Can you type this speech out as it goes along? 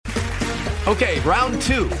Okay, round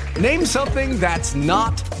two. Name something that's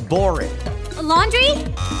not boring. A laundry?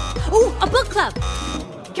 Ooh, a book club.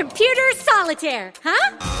 Computer solitaire,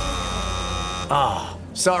 huh? Ah,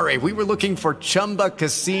 sorry, we were looking for Chumba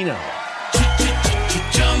Casino.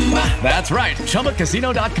 That's right,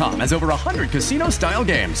 ChumbaCasino.com has over 100 casino-style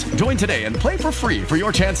games. Join today and play for free for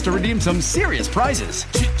your chance to redeem some serious prizes.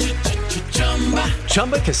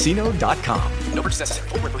 ChumbaCasino.com. No purchase necessary.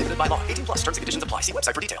 Void where prohibited by law. 18 plus terms and conditions apply. See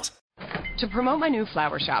website for details. To promote my new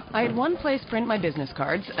flower shop, I had one place print my business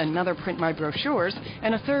cards, another print my brochures,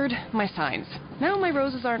 and a third, my signs. Now my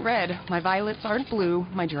roses aren't red, my violets aren't blue,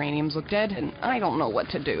 my geraniums look dead, and I don't know what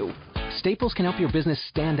to do. Staples can help your business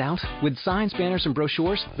stand out with signs, banners, and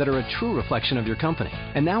brochures that are a true reflection of your company.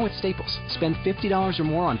 And now at Staples, spend $50 or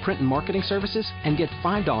more on print and marketing services and get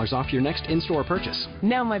 $5 off your next in-store purchase.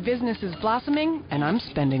 Now my business is blossoming, and I'm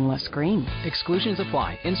spending less green. Exclusions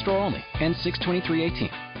apply. In-store only. Ends 6/23/18.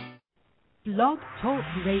 Blog Talk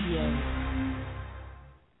Radio.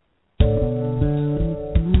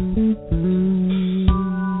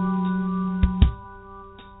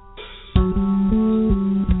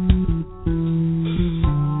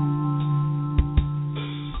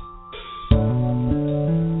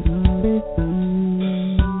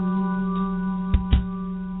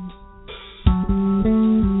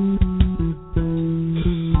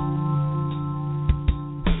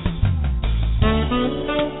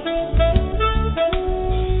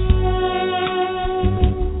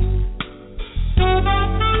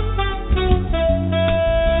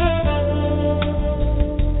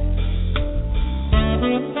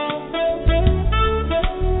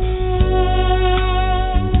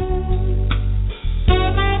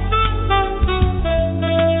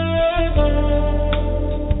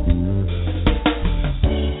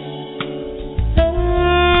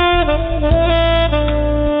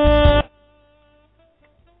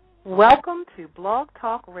 Welcome to Blog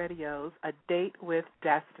Talk Radio's A Date with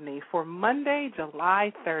Destiny for Monday,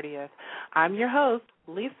 July 30th. I'm your host,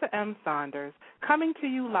 Lisa M. Saunders, coming to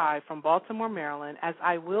you live from Baltimore, Maryland, as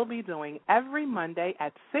I will be doing every Monday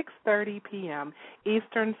at 6:30 p.m.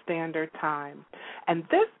 Eastern Standard Time. And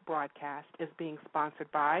this broadcast is being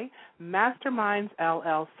sponsored by Masterminds,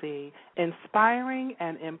 LLC, inspiring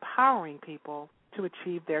and empowering people to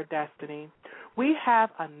achieve their destiny. We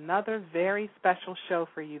have another very special show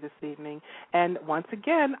for you this evening, and once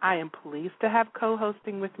again, I am pleased to have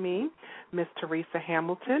co-hosting with me Miss Teresa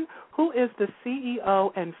Hamilton, who is the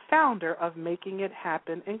CEO and founder of Making It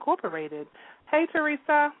Happen Incorporated. Hey,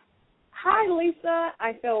 Teresa. Hi, Lisa.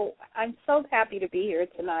 I'm so happy to be here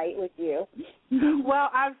tonight with you. Well,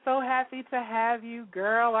 I'm so happy to have you,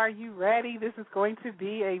 girl. Are you ready? This is going to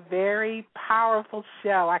be a very powerful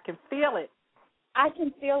show. I can feel it. I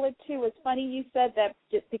can feel it, too. It's funny you said that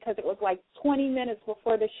just because it was like 20 minutes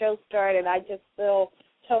before the show started. I just feel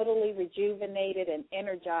totally rejuvenated and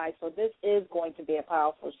energized. So this is going to be a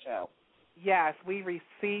powerful show. Yes, we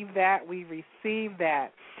receive that. We receive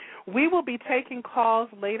that. We will be taking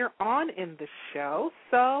calls later on in the show.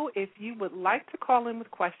 So if you would like to call in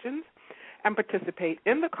with questions and participate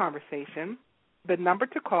in the conversation, the number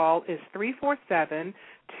to call is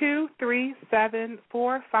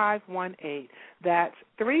 347-237-4518. That's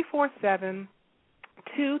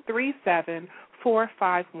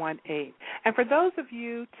 347-237-4518. And for those of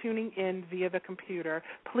you tuning in via the computer,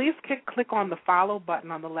 please click on the follow button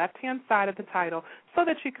on the left-hand side of the title so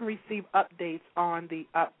that you can receive updates on the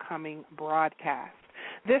upcoming broadcast.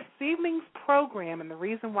 This evening's program, and the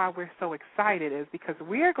reason why we're so excited, is because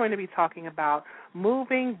we are going to be talking about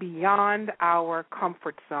moving beyond our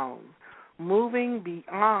comfort zone. Moving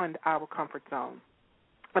beyond our comfort zone.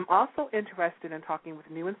 I'm also interested in talking with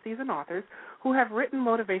new and seasoned authors who have written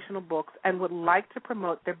motivational books and would like to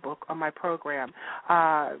promote their book on my program.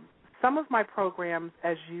 Some of my programs,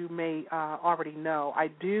 as you may already know, I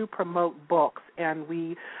do promote books, and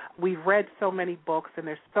we've read so many books, and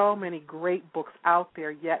there's so many great books out there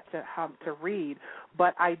yet to read.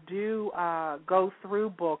 But I do go through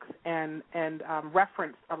books and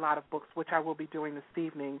reference a lot of books, which I will be doing this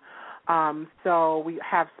evening. So we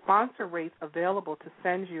have sponsor rates available to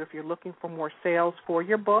send you if you're looking for more sales for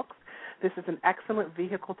your books. This is an excellent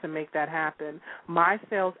vehicle to make that happen. My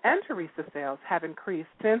sales and Teresa's sales have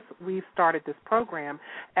increased since we started this program,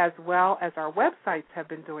 as well as our websites have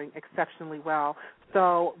been doing exceptionally well.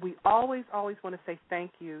 So we always want to say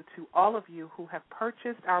thank you to all of you who have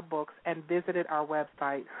purchased our books and visited our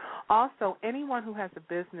website. Also, anyone who has a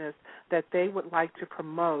business that they would like to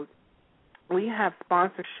promote, we have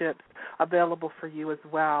sponsorships available for you as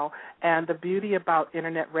well. And the beauty about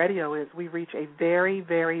Internet radio is we reach a very,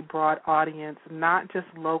 very broad audience, not just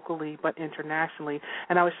locally but internationally.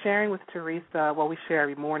 And I was sharing with Teresa, well, we share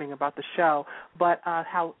every morning about the show, but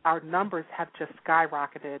how our numbers have just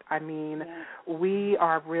skyrocketed. I mean, we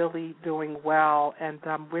are really doing well, and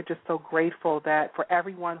we're just so grateful that for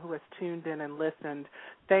everyone who has tuned in and listened,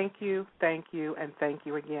 thank you, and thank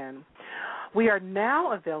you again. We are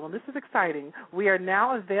now available, this is exciting, we are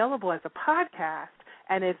now available as a podcast,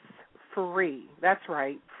 and it's free. That's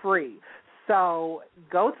right, free. So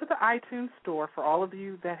go to the iTunes store for all of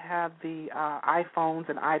you that have the iPhones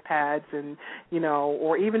and iPads and,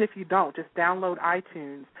 or even if you don't, just download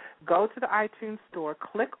iTunes. Go to the iTunes store,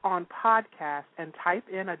 click on podcast, and type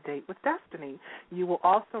in A Date with Destiny. You will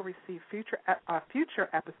also receive future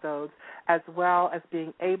episodes as well as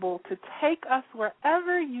being able to take us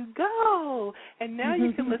wherever you go. And now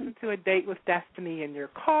you can listen to A Date with Destiny in your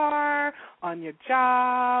car, on your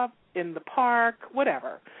job, in the park,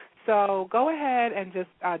 whatever. So go ahead and just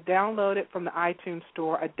download it from the iTunes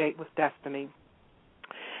store, A Date with Destiny.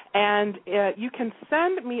 And you can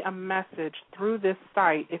send me a message through this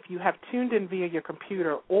site if you have tuned in via your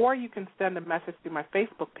computer, or you can send a message through my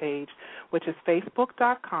Facebook page, which is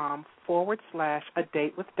facebook.com/A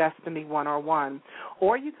Date with Destiny 101.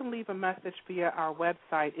 Or you can leave a message via our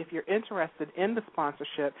website if you're interested in the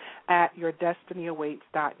sponsorship at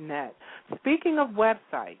yourdestinyawaits.net. Speaking of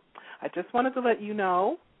website, I just wanted to let you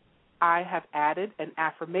know I have added an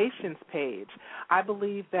affirmations page. I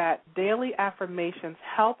believe that daily affirmations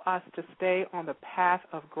help us to stay on the path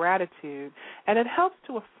of gratitude, and it helps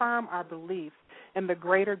to affirm our beliefs in the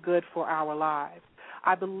greater good for our lives.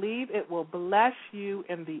 I believe it will bless you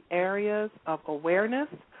in the areas of awareness,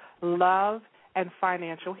 love, and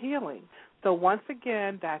financial healing. So once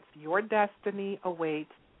again, that's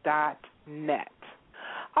yourdestinyawaits.net.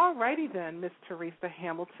 All righty then, Miss Teresa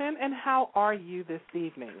Hamilton, and how are you this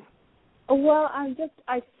evening? Well,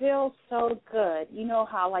 I feel so good. You know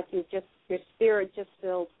how like your spirit just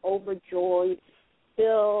feels overjoyed,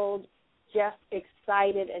 filled, just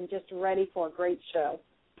excited, and just ready for a great show.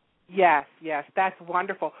 Yes, that's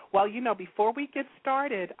wonderful. Well, before we get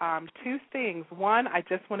started, two things. One, I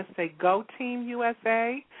just want to say go Team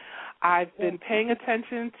USA. I've been paying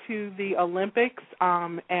attention to the Olympics,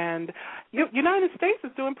 and United States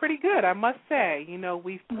is doing pretty good, I must say.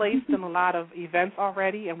 We've placed in a lot of events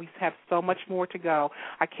already, and we have so much more to go.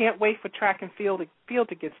 I can't wait for track and field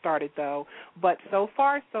to get started, though. But so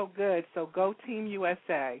far, so good. So go Team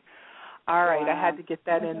USA. All right, wow. I had to get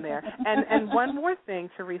that in there. And one more thing,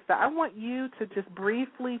 Teresa, I want you to just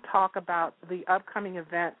briefly talk about the upcoming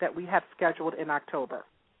event that we have scheduled in October.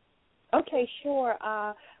 Okay, sure.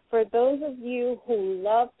 For those of you who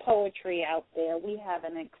love poetry out there, we have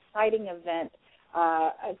an exciting event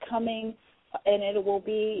coming, and it will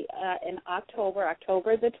be in October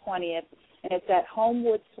the 20th, and it's at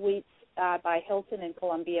Homewood Suites by Hilton in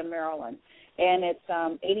Columbia, Maryland. And it's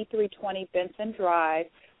 8320 Benson Drive.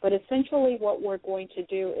 But essentially what we're going to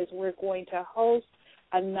do is we're going to host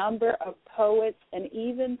a number of poets and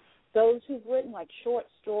even those who've written like short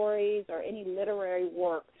stories or any literary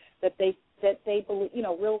work that they believe,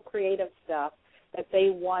 real creative stuff that they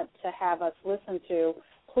want to have us listen to.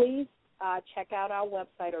 Please check out our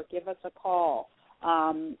website or give us a call,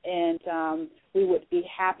 and we would be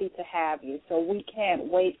happy to have you. So we can't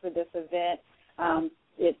wait for this event.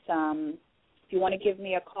 If you want to give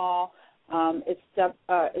me a call, it's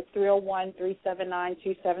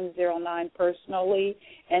 301-379-2709 personally,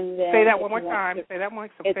 and then say that one more time. Say that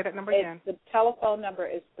number again. The telephone number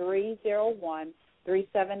is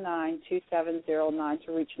 301-379-2709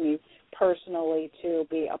 to reach me personally to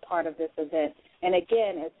be a part of this event. And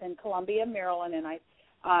again, it's in Columbia, Maryland, and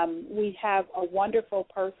we have a wonderful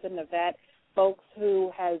person, Yvette Folks,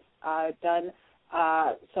 who has done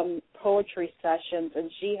some poetry sessions, and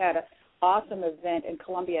she had an awesome event in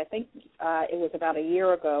Columbia. I think it was about a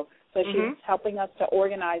year ago. So she's helping us to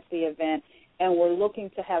organize the event, and we're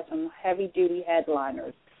looking to have some heavy-duty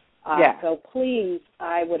headliners. So please,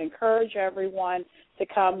 I would encourage everyone to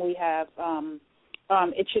come. We have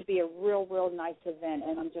it should be a real nice event,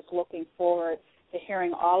 and I'm just looking forward to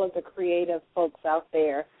hearing all of the creative folks out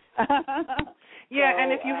there. Yeah,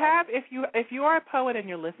 and if you are a poet and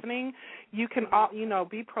you're listening, you can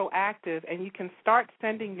be proactive, and you can start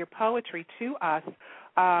sending your poetry to us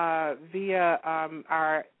via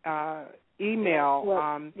our email.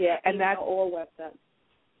 And that's or website.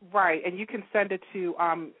 Right, and you can send it to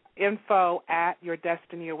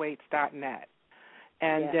info@yourdestinyawaits.net.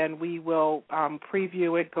 and then we will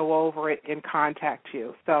preview it, go over it, and contact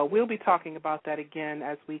you. So we'll be talking about that again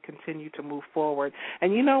as we continue to move forward.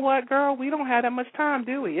 And you know what, girl? We don't have that much time,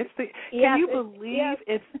 do we? Can you believe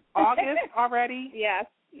it's August already? Yes.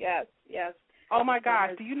 Oh, my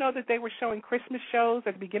gosh. Do you know that they were showing Christmas shows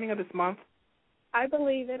at the beginning of this month? I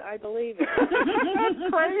believe it. That's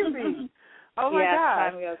crazy. Oh, my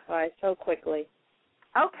gosh. Time goes by so quickly.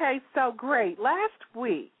 Okay, so great. Last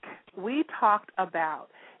week we talked about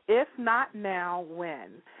if not now, when,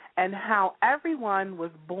 and how everyone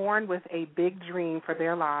was born with a big dream for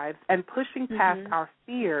their lives and pushing past our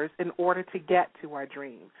fears in order to get to our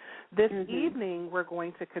dream. This evening we're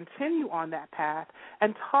going to continue on that path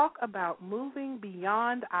and talk about moving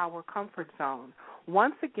beyond our comfort zone.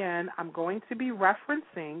 Once again, I'm going to be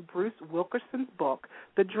referencing Bruce Wilkerson's book,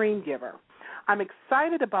 The Dream Giver. I'm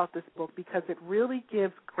excited about this book because it really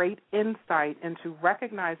gives great insight into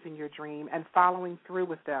recognizing your dream and following through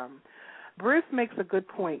with them. Bruce makes a good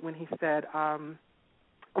point when he said,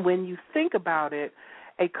 when you think about it,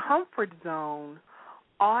 a comfort zone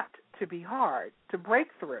ought to be hard to break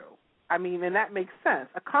through. I mean, and that makes sense.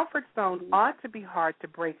 A comfort zone ought to be hard to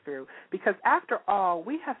break through because, after all,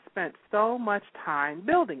 we have spent so much time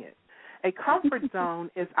building it. A comfort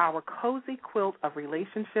zone is our cozy quilt of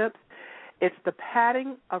relationships. It's the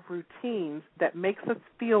padding of routines that makes us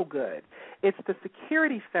feel good. It's the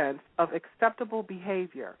security fence of acceptable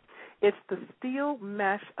behavior. It's the steel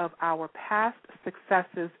mesh of our past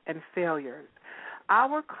successes and failures.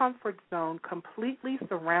 Our comfort zone completely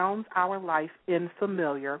surrounds our life in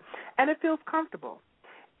familiar, and it feels comfortable.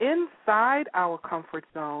 Inside our comfort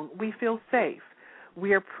zone, we feel safe.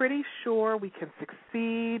 We are pretty sure we can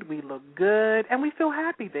succeed, we look good, and we feel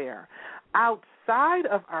happy there. Outside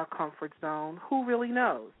of our comfort zone, who really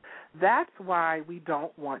knows? That's why we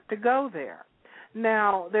don't want to go there.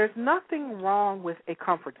 Now, there's nothing wrong with a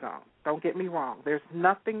comfort zone. Don't get me wrong. There's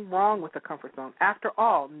nothing wrong with a comfort zone. After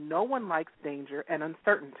all, no one likes danger and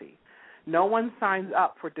uncertainty. No one signs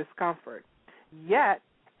up for discomfort. Yet,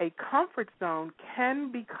 a comfort zone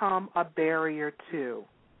can become a barrier too.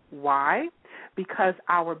 Why? Because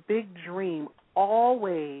our big dream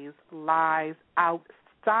always lies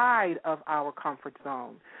outside of our comfort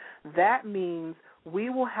zone. That means we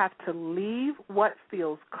will have to leave what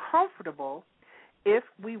feels comfortable if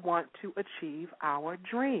we want to achieve our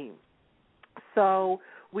dream. So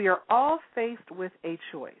we are all faced with a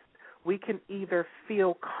choice. We can either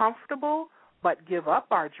feel comfortable but give up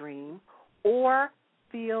our dream, or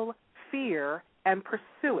feel fear and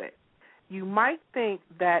pursue it. You might think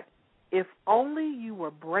that if only you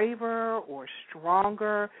were braver or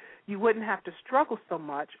stronger, you wouldn't have to struggle so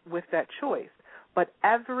much with that choice. But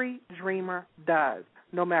every dreamer does,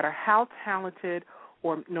 no matter how talented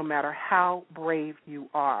or no matter how brave you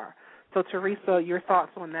are. So, Teresa, your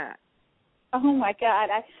thoughts on that? Oh, my God.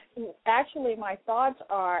 Actually, my thoughts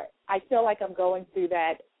are, I feel like I'm going through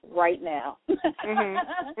that right now. And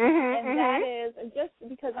that is, just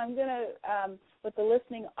because I'm going to, with the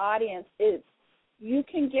listening audience, is you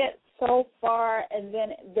can get so far, and then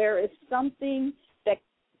there is something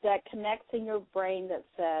that connects in your brain that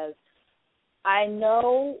says, I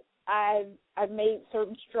know I've made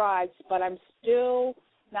certain strides, but I'm still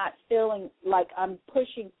not feeling like I'm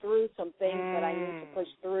pushing through some things that I need to push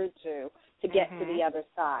through to get to the other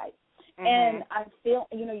side. And I feel,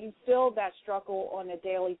 you feel that struggle on a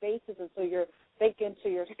daily basis, and so you're thinking to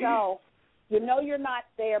yourself, you're not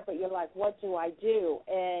there, but you're like, what do I do?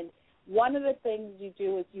 And one of the things you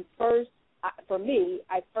do is you first, for me,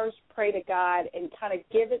 I first pray to God and kind of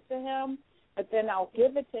give it to him, but then I'll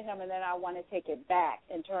give it to him, and then I want to take it back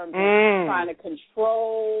in terms of trying to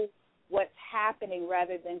control what's happening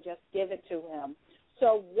rather than just give it to him.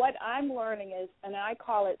 So what I'm learning is, and I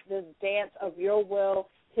call it this dance of your will,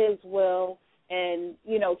 his will, and,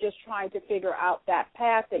 just trying to figure out that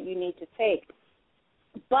path that you need to take.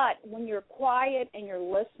 But when you're quiet and you're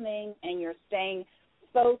listening and you're staying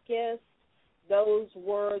focused, those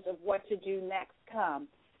words of what to do next come.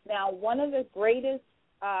 Now, one of the greatest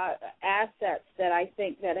assets that I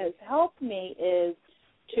think that has helped me is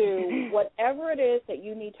to whatever it is that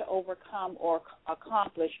you need to overcome or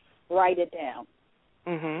accomplish, write it down.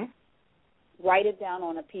 Write it down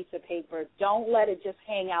on a piece of paper. Don't let it just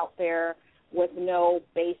hang out there with no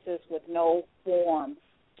basis, with no form.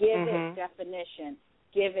 Give it definition.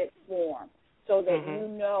 Give it form so that you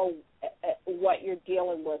know what you're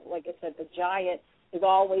dealing with. Like I said, the giant is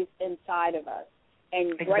always inside of us.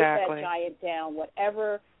 And write that giant down,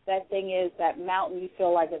 whatever that thing is, that mountain you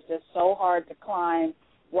feel like is just so hard to climb,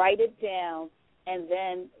 write it down, and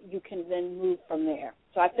then you can then move from there.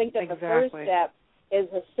 So I think that the first step is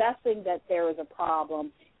assessing that there is a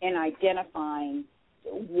problem and identifying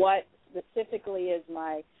what specifically is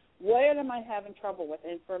what am I having trouble with.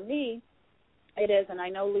 And for me, it is, and I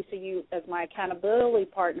know, Lisa, you as my accountability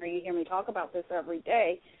partner, you hear me talk about this every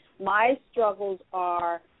day, my struggles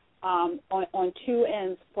are on two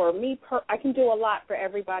ends. For me, I can do a lot for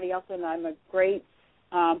everybody else, and I'm a great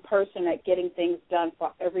person at getting things done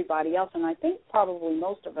for everybody else, and I think probably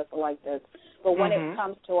most of us are like this. But when it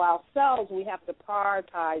comes to ourselves, we have to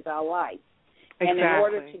prioritize our life. Exactly. And in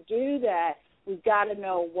order to do that, we've got to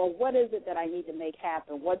know, well, what is it that I need to make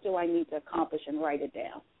happen? What do I need to accomplish, and write it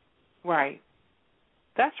down? Right.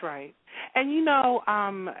 That's right. And,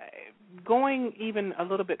 going even a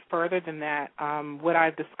little bit further than that, what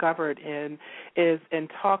I've discovered is in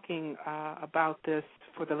talking about this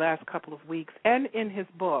for the last couple of weeks, and in his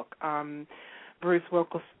book, Bruce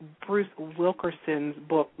Wilkerson's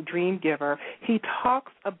book, Dream Giver, he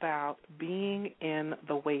talks about being in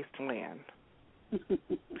the wasteland.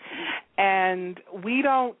 And we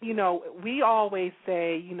don't, we always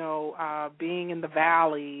say, being in the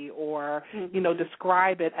valley or,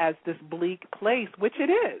 describe it as this bleak place, which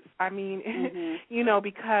it is. I mean,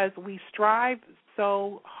 because we strive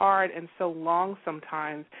so hard and so long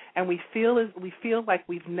sometimes, and we feel like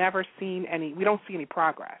we don't see any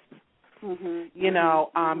progress. And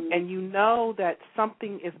that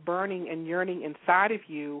something is burning and yearning inside of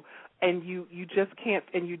you, and you just can't,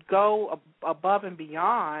 and you go above and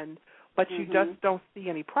beyond, but you just don't see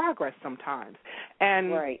any progress sometimes.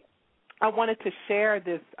 And I wanted to share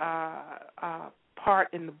this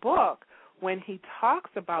part in the book when he talks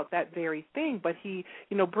about that very thing. But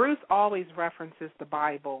Bruce always references the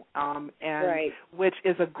Bible, which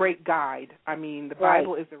is a great guide. I mean, the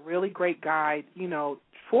Bible is a really great guide,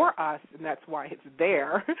 for us, and that's why it's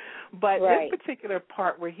there. But this particular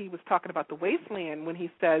part where he was talking about the wasteland, when he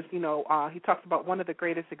says, he talks about one of the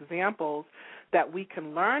greatest examples that we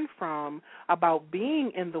can learn from about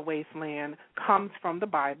being in the wasteland comes from the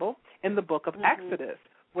Bible in the book of Exodus,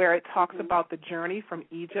 where it talks about the journey from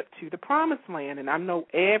Egypt to the Promised Land. And I know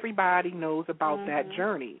everybody knows about that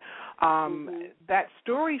journey. That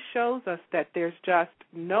story shows us that there's just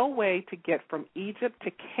no way to get from Egypt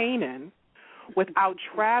to Canaan without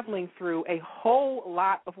traveling through a whole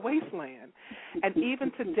lot of wasteland. And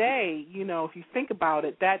even today, if you think about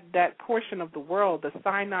it, that portion of the world, the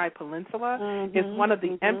Sinai Peninsula, is one of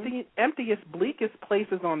the emptiest, bleakest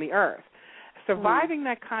places on the earth. Surviving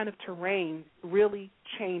that kind of terrain really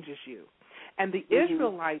changes you. And the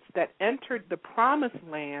Israelites that entered the Promised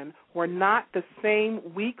Land were not the same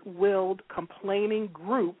weak-willed, complaining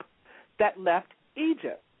group that left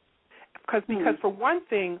Egypt. Because for one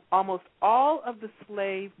thing, almost all of the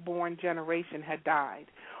slave-born generation had died.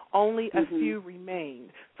 Only a few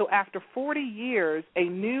remained. So after 40 years, a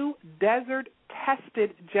new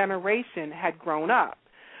desert-tested generation had grown up.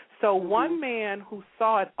 So one man who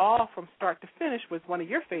saw it all from start to finish was one of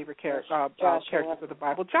your favorite characters of the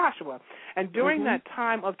Bible, Joshua. And during that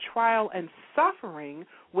time of trial and suffering,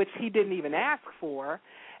 which he didn't even ask for,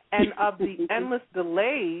 and of the endless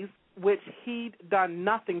delays, which he'd done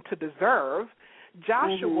nothing to deserve,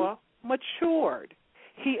 Joshua matured.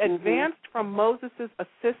 He advanced from Moses'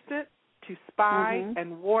 assistant to spy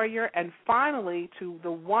and warrior, and finally to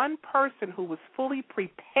the one person who was fully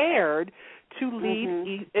prepared to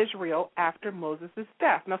lead Israel after Moses'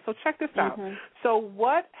 death. Now, so check this out. So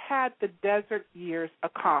what had the desert years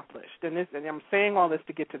accomplished? And I'm saying all this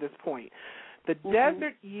to get to this point. The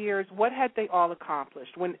desert years, what had they all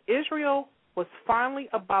accomplished? When Israel was finally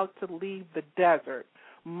about to leave the desert,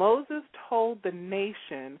 Moses told the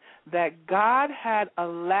nation that God had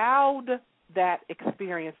allowed that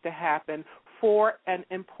experience to happen for an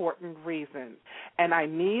important reason. And I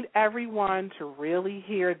need everyone to really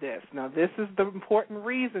hear this. Now, this is the important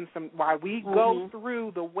reason why we go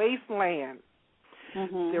through the wasteland.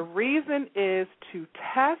 The reason is to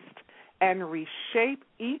test and reshape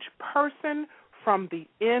each person from the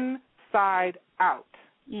inside out.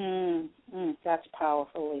 That's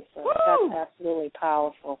powerful, Lisa. Woo! That's absolutely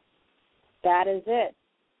powerful. That is it.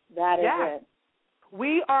 That is it.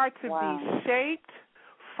 We are to be shaped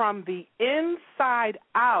from the inside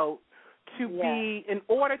out to be, in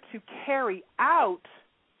order to carry out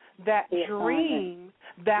that dream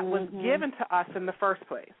that was given to us in the first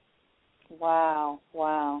place. Wow.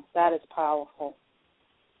 That is powerful.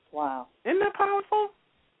 Wow. Isn't that powerful?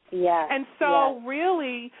 Yeah. And so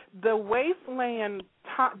really the wasteland,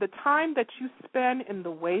 the time that you spend in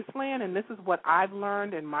the wasteland, and this is what I've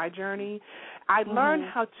learned in my journey, I learned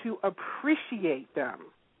how to appreciate them.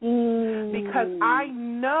 Because I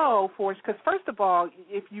know, because first of all,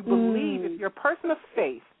 if you believe, if you're a person of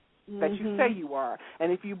faith, that you say you are.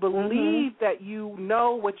 And if you believe that you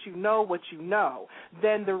know what you know what you know,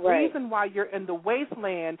 then the reason why you're in the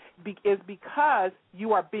wasteland is because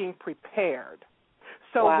you are being prepared.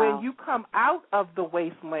 So when you come out of the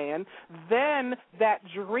wasteland, then that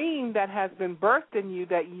dream that has been birthed in you,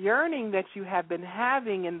 that yearning that you have been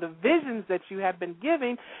having and the visions that you have been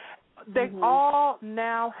giving, they all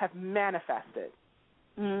now have manifested.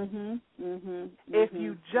 If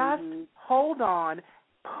you just hold on,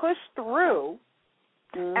 push through,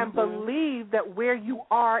 and believe that where you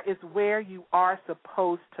are is where you are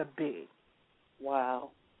supposed to be.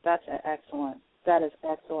 Wow, that's excellent. That is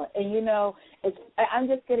excellent. And, you know, I'm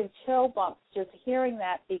just getting chill bumps just hearing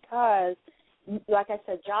that because, like I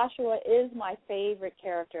said, Joshua is my favorite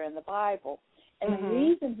character in the Bible. And the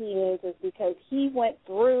reason he is because he went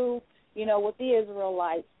through, you know, with the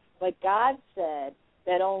Israelites, like God said,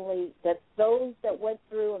 that those that went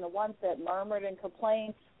through and the ones that murmured and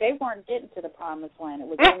complained, they weren't getting to the promised land. It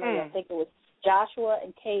was only, I think it was Joshua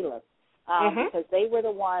and Caleb, because they were the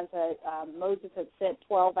ones that Moses had sent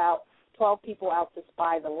 12 people out to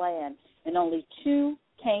spy the land, and only 2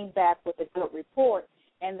 came back with a good report.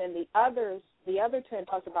 And then the other 10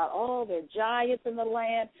 talks about, oh, there are giants in the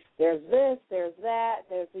land, there's this, there's that,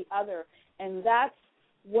 there's the other. And that's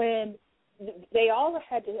when they all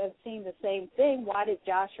had to have seen the same thing. Why did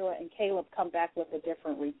Joshua and Caleb come back with a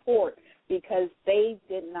different report? Because they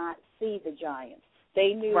did not see the giants.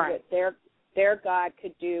 They knew that their God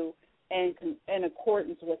could do in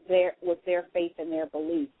accordance with their faith and their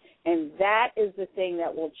belief. And that is the thing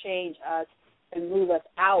that will change us and move us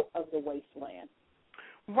out of the wasteland.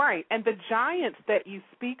 Right, and the giants that you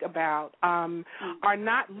speak about are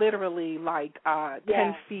not literally like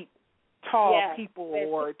 10 feet tall people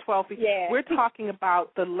or 12 feet. We're talking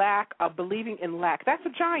about the lack of believing in lack. That's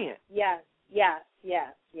a giant. Yes.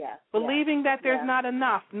 Believing that there's not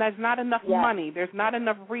enough, and there's not enough money, there's not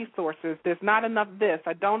enough resources, there's not enough this,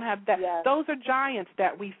 I don't have that. Those are giants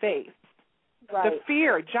that we face. Right.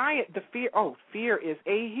 Fear is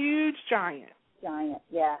a huge giant.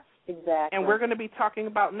 Exactly. And we're going to be talking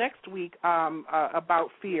about next week about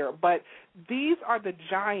fear. But these are the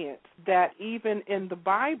giants that even in the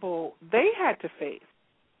Bible they had to face.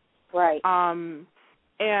 Right.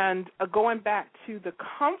 And going back to the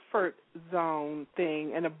comfort zone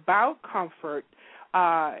thing and about comfort,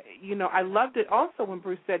 you know, I loved it also when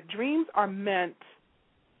Bruce said dreams are meant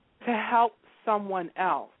to help someone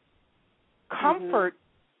else. Comfort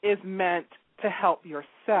is meant to help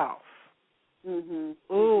yourself. Ooh,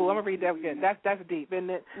 I'm going to read that again. That's deep, isn't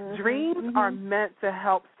it? Dreams are meant to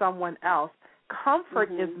help someone else.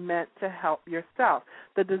 Comfort is meant to help yourself.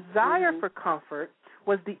 The desire for comfort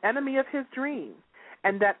was the enemy of his dreams,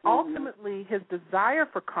 and that ultimately his desire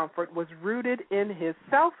for comfort was rooted in his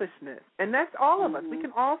selfishness. And that's all of us. We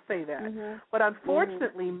can all say that. But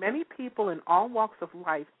unfortunately, many people in all walks of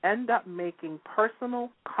life end up making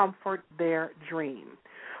personal comfort their dream.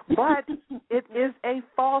 But it is a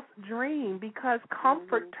false dream because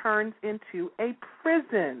comfort turns into a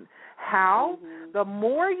prison. How? The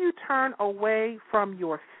more you turn away from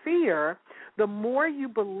your fear, the more you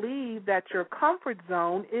believe that your comfort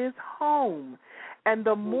zone is home. And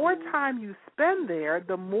the more time you spend there,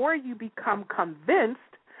 the more you become convinced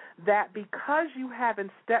that because you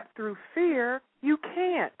haven't stepped through fear, you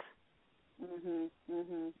can't.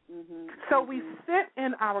 So we sit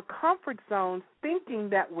in our comfort zones thinking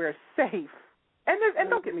that we're safe. And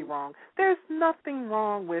don't get me wrong, there's nothing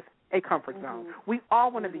wrong with a comfort zone. We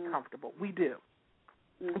all want to be comfortable. We do.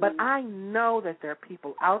 But I know that there are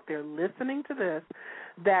people out there listening to this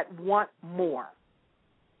that want more.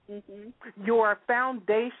 Your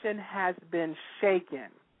foundation has been shaken.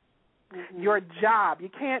 Your job, you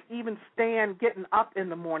can't even stand getting up in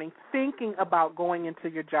the morning thinking about going into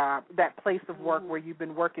your job, that place of work where you've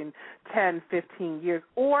been working 10, 15 years.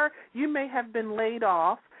 Or you may have been laid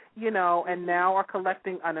off, you know, and now are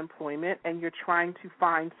collecting unemployment and you're trying to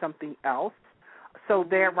find something else. So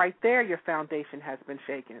right there, your foundation has been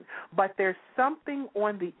shaken. But there's something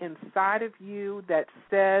on the inside of you that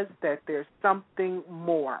says that there's something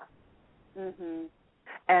more.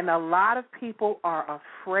 And a lot of people are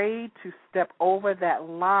afraid to step over that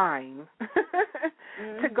line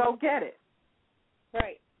to go get it.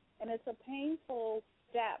 Right. And it's a painful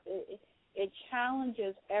step. It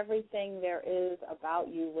challenges everything there is about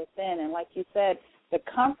you within. And like you said, the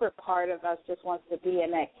comfort part of us just wants to be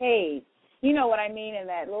in that cave. You know what I mean? In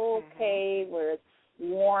that little cave where it's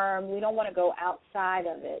warm. We don't want to go outside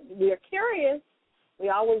of it. We're curious. We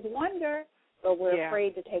always wonder, but we're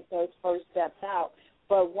afraid to take those first steps out.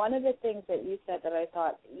 But one of the things that you said that I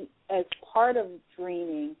thought as part of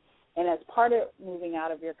dreaming And as part of moving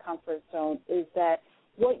out of your comfort zone is that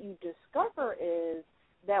what you discover is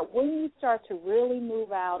that when you start to really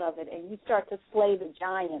move out of it and you start to slay the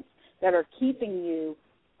giants that are keeping you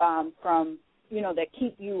from, that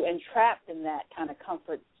keep you entrapped in that kind of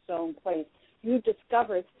comfort zone place, you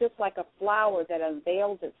discover it's just like a flower that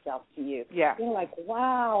unveils itself to you. Yeah. You're like,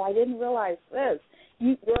 wow, I didn't realize this.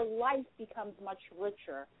 Your life becomes much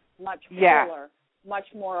richer, much fuller, much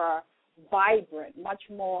more vibrant, much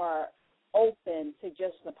more open to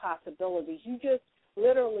just the possibilities. You just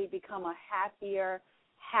literally become a happier,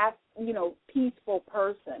 peaceful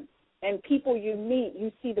person. And people you meet,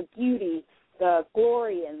 you see the beauty, the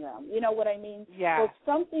glory in them. You know what I mean? Yeah. So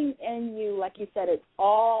something in you, like you said, it's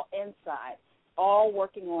all inside, all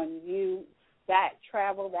working on you. That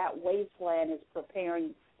travel, that wasteland is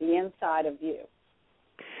preparing the inside of you.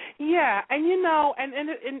 Yeah, and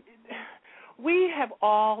and we have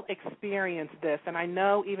all experienced this, and I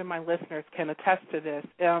know even my listeners can attest to this.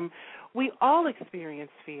 We all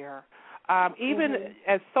experience fear. Even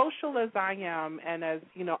as social as I am and as,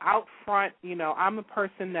 out front, I'm a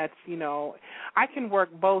person that's, I can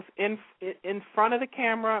work both in front of the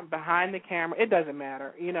camera, behind the camera. It doesn't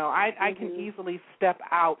matter. I can easily step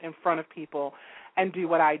out in front of people and do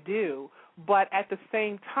what I do. But at the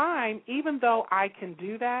same time, even though I can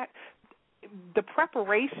do that, the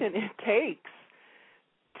preparation it takes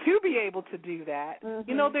to be able to do that,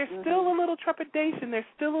 there's still a little trepidation. There's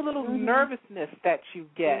still a little nervousness that you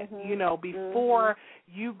get, before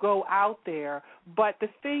you go out there. But the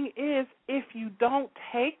thing is, if you don't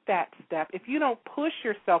take that step, if you don't push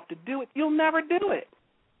yourself to do it, you'll never do it.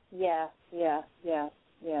 Yeah.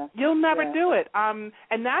 You'll never do it. And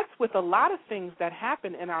that's with a lot of things that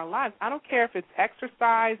happen in our lives. I don't care if it's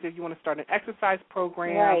exercise, if you want to start an exercise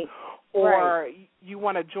program, or you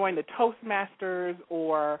want to join the Toastmasters,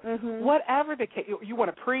 or whatever the case. You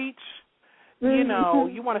want to preach, you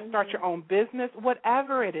want to start your own business,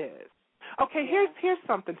 whatever it is. Okay, here's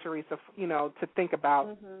something, Teresa, to think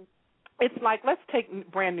about. It's like, let's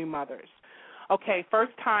take brand new mothers. Okay,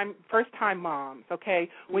 first time moms. Okay,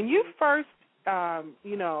 when you first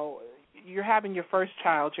you're having your first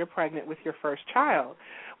child, you're pregnant with your first child.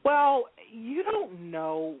 Well, you don't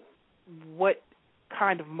know what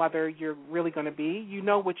kind of mother you're really going to be. You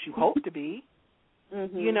know what you hope to be,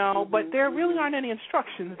 but there really aren't any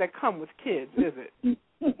instructions that come with kids, is it?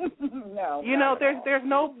 No.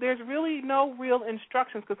 There's really no real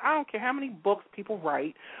instructions, because I don't care how many books people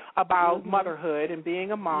write about motherhood and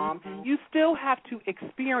being a mom. You still have to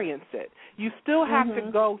experience it. You still have to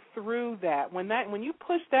go through that. When you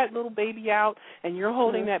push that little baby out and you're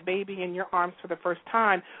holding that baby in your arms for the first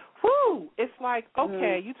time, whoo, it's like,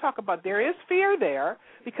 okay, you talk about there is fear there,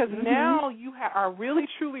 because now you are really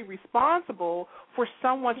truly responsible for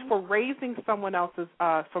raising someone else's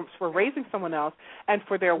for raising someone else, and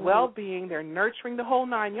for their well-being, their nurturing, the whole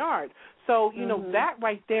 9 yards. So that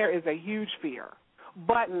right there is a huge fear,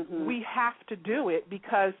 but we have to do it,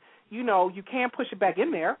 because you can't push it back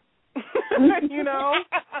in there. You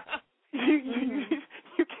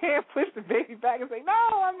can't push the baby back and say,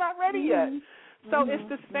 no, I'm not ready yet. So it's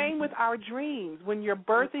the same with our dreams. When you're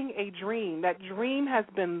birthing a dream, that dream has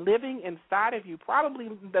been living inside of you probably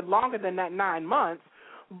longer than that 9 months.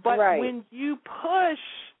 But when you push,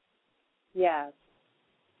 when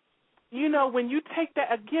you take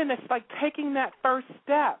that, again, it's like taking that first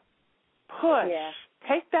step. Push.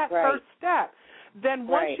 Take that first step. Then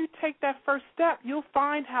once you take that first step, you'll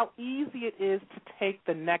find how easy it is to take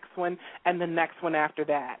the next one and the next one after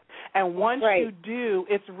that. And once you do,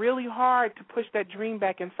 it's really hard to push that dream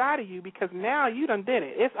back inside of you, because now you done did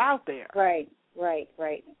it. It's out there. Right.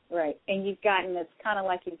 And it's kind of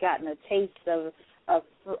like you've gotten a taste of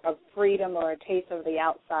freedom, or a taste of the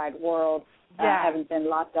outside world, having been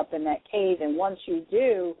locked up in that cage. And once you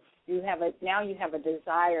do, you have a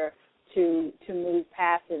desire to move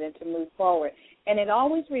past it and to move forward. And it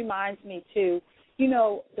always reminds me, too,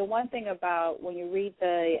 the one thing about when you read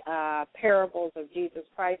the parables of Jesus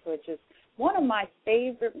Christ, which is one of my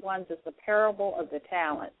favorite ones, is the parable of the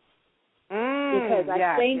talents. Because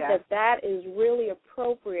I think that is really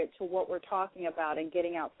appropriate to what we're talking about and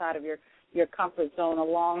getting outside of your comfort zone,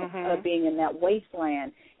 along being in that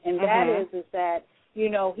wasteland. And that is that, he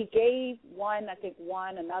gave one, I think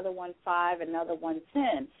one, another one 5, another one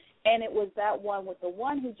 10. And it was that one with the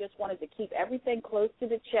one who just wanted to keep everything close to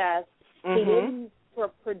the chest. He didn't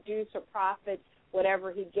produce or profit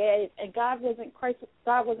whatever he gave, and God wasn't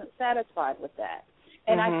satisfied with that.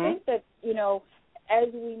 And I think that,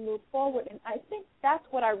 as we move forward, and I think that's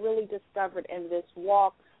what I really discovered in this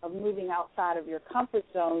walk of moving outside of your comfort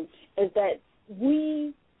zone, is that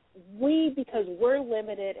we because we're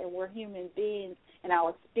limited and we're human beings and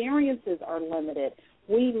our experiences are limited,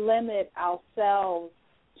 we limit ourselves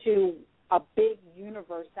to a big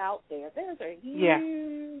universe out there. There's a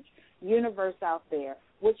huge universe out there,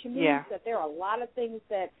 which means that there are a lot of things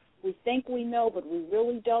that we think we know but we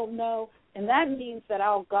really don't know, and that means that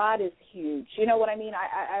our God is huge. You know what I mean?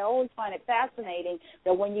 I always find it fascinating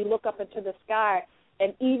that when you look up into the sky,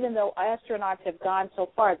 and even though astronauts have gone so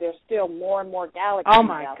far, there's still more and more galaxies out there. Oh,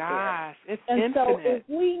 my gosh. It's and infinite.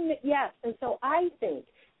 And so I think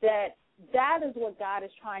that is what God is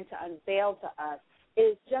trying to unveil to us,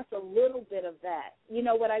 is just a little bit of that. You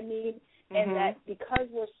know what I mean? And that because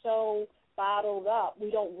we're so bottled up, we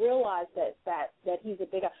don't realize that he's a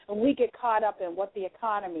big, and we get caught up in what the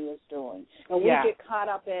economy is doing, and we get caught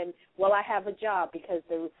up in, well, I have a job because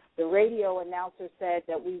the radio announcer said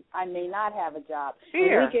that I may not have a job.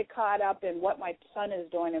 And we get caught up in what my son is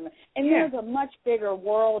doing, and there's a much bigger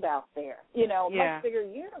world out there, you know, a much bigger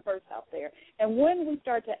universe out there. And when we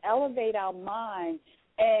start to elevate our mind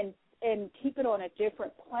and keep it on a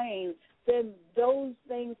different plane, then those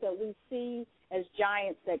things that we see as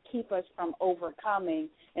giants that keep us from overcoming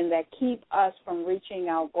and that keep us from reaching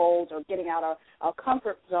our goals or getting out of our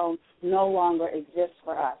comfort zone no longer exist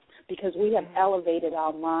for us, because we have elevated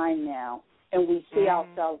our mind now and we see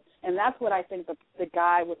ourselves. And that's what I think the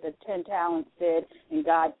guy with the 10 talents did, and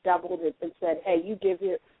God doubled it and said, hey, you give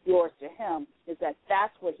yours to him, is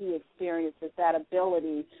that's what he experiences, that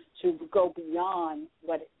ability to go beyond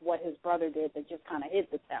what his brother did that just kind of hid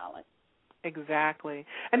the talent. Exactly.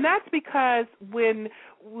 And that's because when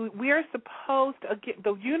we're supposed to,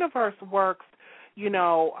 the universe works, you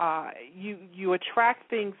know, you attract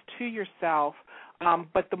things to yourself,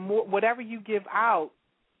 but the more, whatever you give out,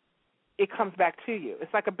 it comes back to you.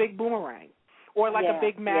 It's like a big boomerang or like a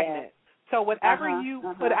big magnet. So whatever you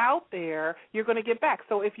put out there, you're going to get back.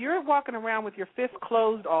 So if you're walking around with your fist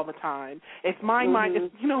closed all the time, it's my mind.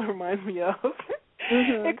 It's, you know what it reminds me of?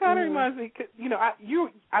 It kind of reminds me, you know,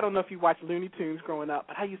 I don't know if you watched Looney Tunes growing up,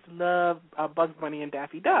 but I used to love Bugs Bunny and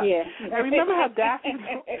Daffy Duck. Yeah. And remember how Daffy,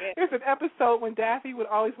 there's an episode when Daffy would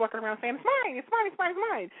always walk around saying, it's mine, it's mine, it's mine, it's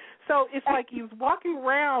mine. So it's like he was walking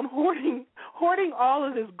around hoarding all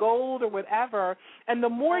of his gold or whatever, and the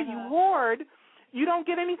more you hoard, you don't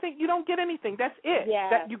get anything. That's it.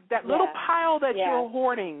 Yeah. That little pile that you're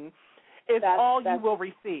hoarding is all you will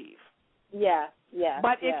receive. Yeah. Yeah.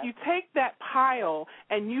 But if you take that pile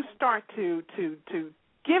and you start to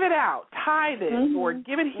give it out, tithe it, or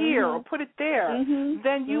give it here, or put it there,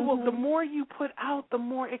 then you will. The more you put out, the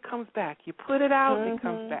more it comes back. You put it out, it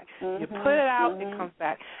comes back. You put it out, it comes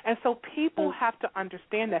back. And so people have to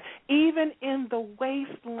understand that, even in the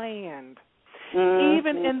wasteland.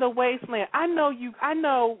 Even in the wasteland, I know,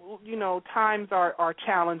 you know, times are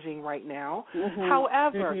challenging right now.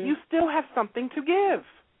 However, you still have something to give.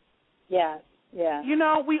 Yeah. Yeah. You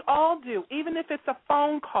know, we all do. Even if it's a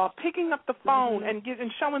phone call, picking up the phone and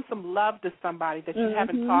showing some love to somebody that you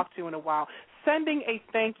haven't talked to in a while, sending a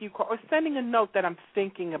thank you call, or sending a note that I'm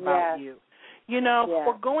thinking about you. You know,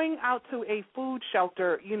 or going out to a food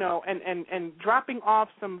shelter, you know, and dropping off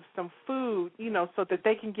some food, you know, so that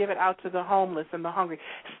they can give it out to the homeless and the hungry.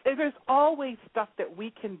 There's always stuff that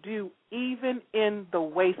we can do even in the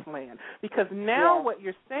wasteland, because now what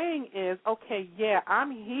you're saying is, okay,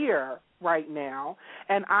 I'm here right now,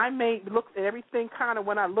 and I may look at everything kind of,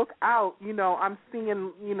 when I look out, you know, I'm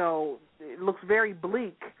seeing, you know, it looks very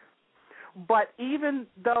bleak. But even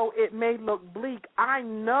though it may look bleak, I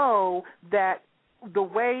know that the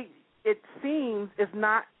way it seems is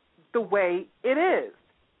not the way it is.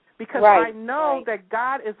 Because I know that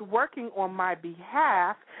God is working on my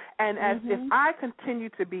behalf, and as if I continue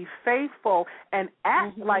to be faithful and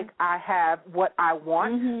act like I have what I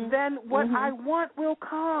want, then what I want will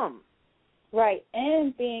come. Right,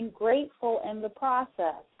 and being grateful in the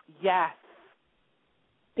process. Yes.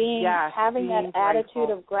 Having that attitude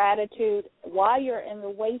of gratitude while you're in the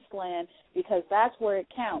wasteland, because that's where it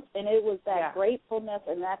counts. And it was that gratefulness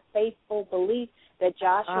and that faithful belief that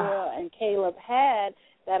Joshua and Caleb had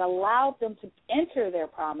that allowed them to enter their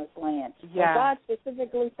promised land. Yeah. God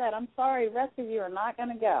specifically said, I'm sorry, the rest of you are not going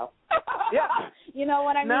to go. You know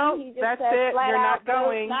what I mean? No, he just that's said, it. You're not out,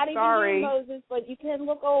 going. Not sorry. even you, Moses, but you can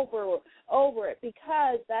look over it,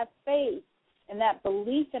 because that faith and that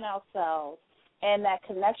belief in ourselves and that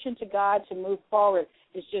connection to God to move forward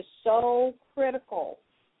is just so critical.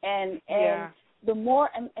 And the more,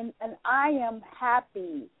 and I am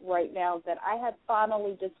happy right now that I have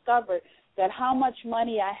finally discovered that how much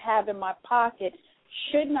money I have in my pocket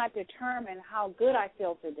should not determine how good I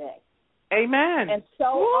feel today. Amen. And so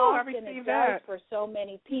often it does that. for so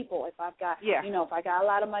many people. If I've got, Yeah. if I got a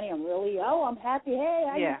lot of money, I'm really, I'm happy. Hey,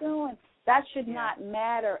 how you doing? That should not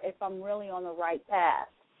matter if I'm really on the right path.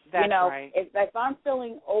 That's right. If I'm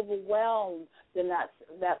feeling overwhelmed, then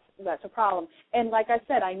that's a problem. And like I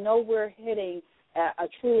said, I know we're hitting a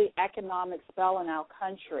truly economic spell in our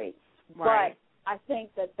country, but I think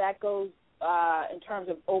that goes in terms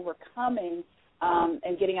of overcoming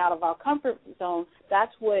and getting out of our comfort zone.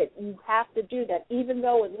 That's what you have to do. That even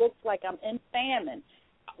though it looks like I'm in famine,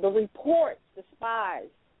 the reports, the spies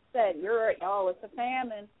said, it's a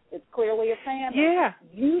famine. It's clearly a famine. Yeah.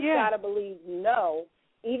 You've got to believe, no,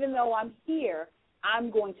 even though I'm here,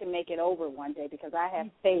 I'm going to make it over one day because I have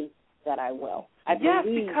faith that I will. I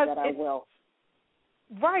believe that I will.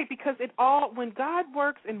 Right, because when God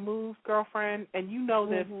works and moves, girlfriend, and you know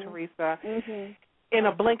this, Teresa, in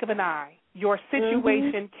a blink of an eye, your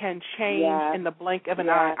situation can change in the blink of an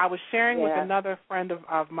eye. I was sharing with another friend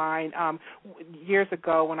of mine years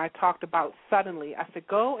ago when I talked about suddenly. I said,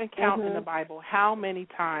 go and count in the Bible how many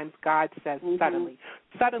times God says suddenly.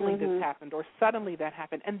 Suddenly this happened or suddenly that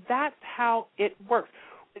happened. And that's how it works.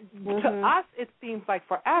 To us, it seems like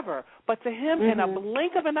forever, but to him, in a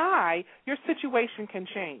blink of an eye, your situation can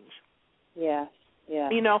change. Yeah. Yeah.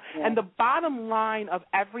 And the bottom line of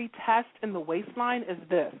every test in the waistline is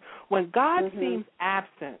this. When God seems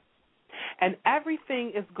absent and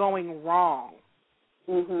everything is going wrong,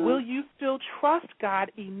 will you still trust God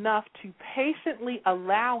enough to patiently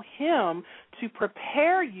allow him to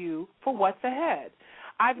prepare you for what's ahead?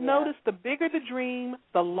 I've noticed the bigger the dream,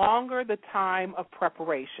 the longer the time of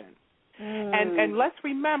preparation. And let's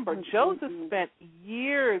remember, Joseph spent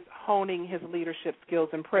years honing his leadership skills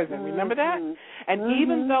in prison. Remember that? And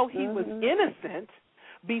even though he was innocent,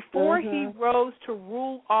 before he rose to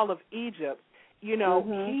rule all of Egypt,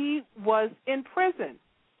 he was in prison.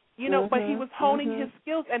 But he was honing his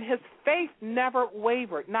skills, and his faith never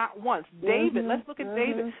wavered, not once. David, let's look at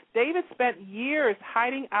David. David spent years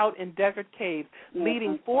hiding out in desert caves,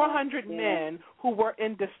 leading 400 men who were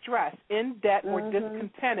in distress, in debt, or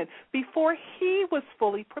discontented, before he was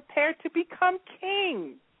fully prepared to become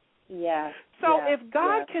king. If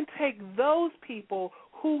God can take those people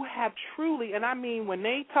who have truly, and I mean when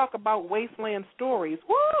they talk about wasteland stories,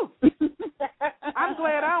 woo! I'm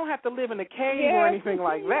glad I don't have to live in a cave or anything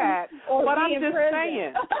like that. But I'm just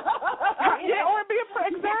saying. Or be in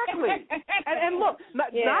prison. Exactly. And look,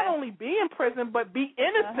 not only be in prison, but be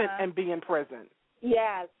innocent and be in prison.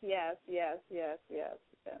 Yes.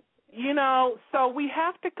 So we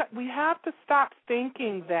have to stop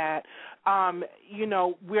thinking that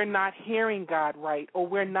we're not hearing God right, or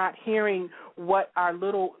we're not hearing what our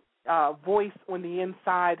little voice on the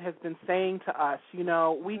inside has been saying to us.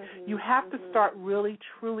 You have to start really,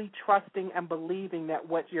 truly trusting and believing that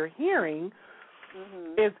what you're hearing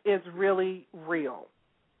is really real.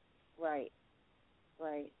 Right.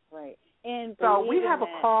 And so we have a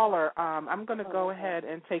caller. I'm going to go ahead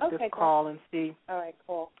and take this call and see. All right,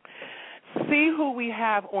 cool. See who we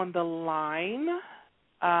have on the line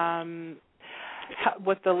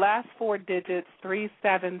with the last four digits,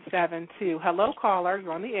 3772. Hello, caller.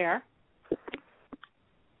 You're on the air.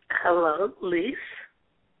 Hello, Lise.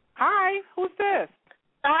 Hi. Who's this?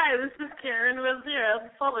 Hi, this is Karen Rosero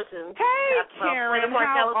of Fullerton. Hey, Karen.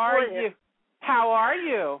 How are you? How are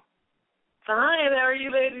you? Fine. How are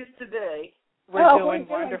you ladies today? We're doing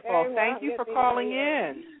wonderful. Thank you for calling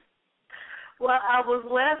in. Well, I was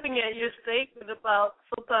laughing at your statement about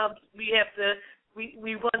sometimes we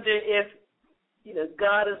wonder if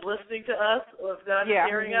God is listening to us or if God is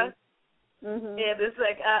hearing us. And it's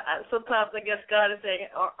like sometimes I guess God is saying,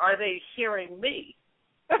 "Are they hearing me?"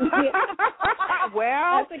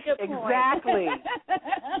 Well, that's a good point.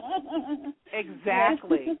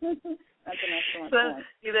 Exactly. That's an excellent point.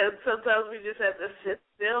 Sometimes we just have to sit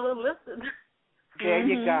still and listen. There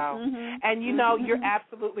you go. And you're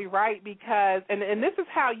absolutely right, because and this is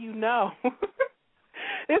how you know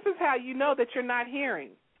this is how you know that you're not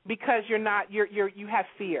hearing, because you have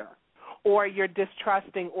fear, or you're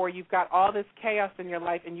distrusting, or you've got all this chaos in your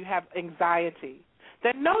life and you have anxiety.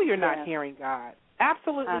 Then no, you're not hearing God.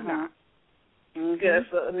 Absolutely not. Yes,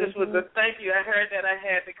 this was a thank you. I heard that I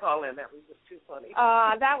had to call in. That was just too funny.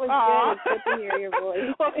 That was good. It's good to hear your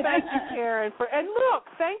voice. Well, thank you, Karen. And look,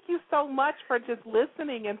 thank you so much for just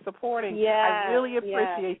listening and supporting. I really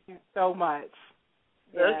appreciate you so much.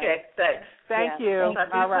 Okay, thanks. Thank you.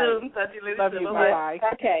 Talk to you soon. Talk to you later. Love you. Bye-bye.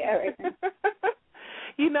 Okay, all right.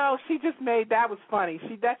 She just that was funny.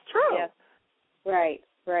 That's true. Yes.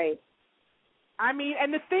 Right. I mean,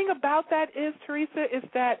 and the thing about that is, Teresa, is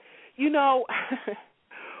that,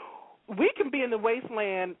 we can be in the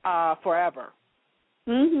wasteland forever.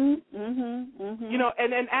 You know,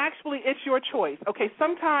 and actually it's your choice. Okay,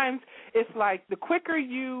 sometimes it's like the quicker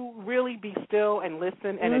you really be still and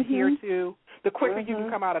listen and adhere to, the quicker you can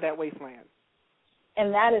come out of that wasteland.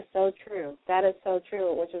 And that is so true. That is so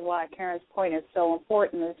true, which is why Karen's point is so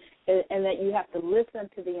important, and that you have to listen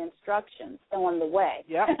to the instructions on the way.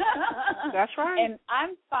 Yep, that's right. And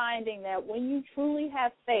I'm finding that when you truly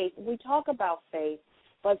have faith, we talk about faith,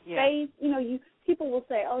 but faith, you know, people will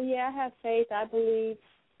say, oh, yeah, I have faith, I believe,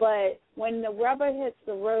 but when the rubber hits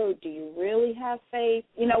the road, do you really have faith?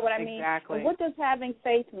 You know what I mean? Exactly. And what does having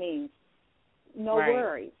faith mean? No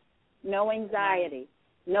worries, no anxiety,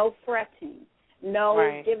 no fretting.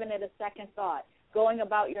 No giving it a second thought, going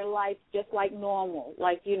about your life just like normal,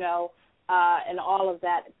 like, you know, and all of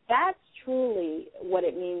that. That's truly what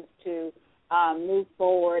it means to move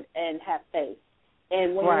forward and have faith.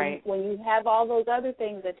 And when you have all those other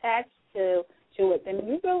things attached to it, then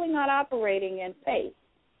you're really not operating in faith.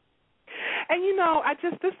 And, you know,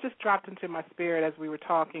 this just dropped into my spirit as we were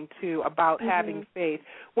talking, too, about having faith.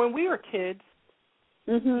 When we were kids,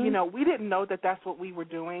 you know, we didn't know that that's what we were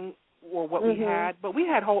doing or what we had, but we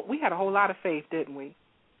had a whole lot of faith, didn't we?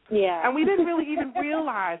 Yeah. And we didn't really even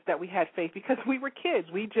realize that we had faith because we were kids.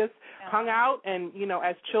 We just hung out and, you know,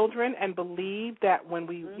 as children and believed that when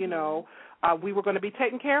we, you know, we were going to be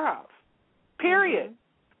taken care of, period.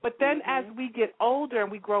 But then as we get older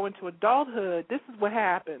and we grow into adulthood, this is what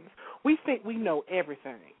happens. We think we know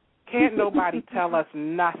everything. Can't nobody tell us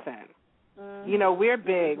nothing. You know, we're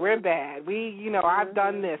big, we're bad. I've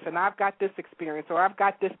done this, and I've got this experience, or I've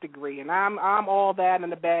got this degree, and I'm all that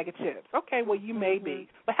in a bag of chips. Okay, well, you may be,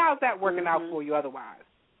 but how's that working out for you otherwise?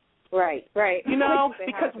 Right. You know,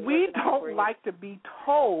 because we don't like to be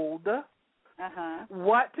told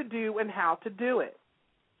what to do and how to do it.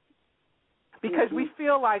 Because we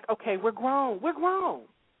feel like, okay, we're grown.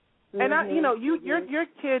 And your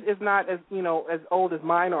kid is not as old as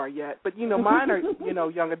mine are yet, but mine are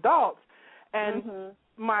young adults. And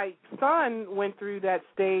my son went through that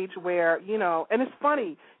stage where, and it's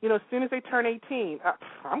funny, as soon as they turn 18,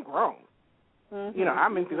 I'm grown.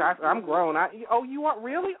 I'm grown. You are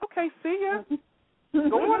really? Okay, see ya.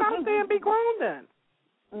 Go on out there and be grown then.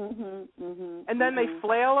 And then they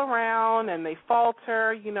flail around and they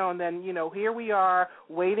falter, and then, here we are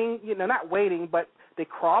waiting, not waiting, but they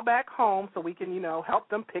crawl back home so we can, help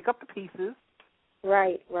them pick up the pieces.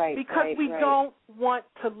 Right. Because we don't want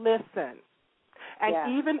to listen.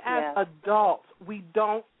 And even as adults, we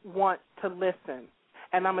don't want to listen.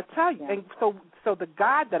 And I'm going to tell you, and so the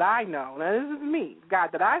God that I know, now this is me,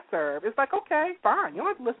 God that I serve, it's like, okay, fine, you don't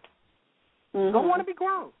have to listen. Don't want to be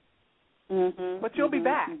grown. But you'll be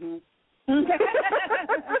back. and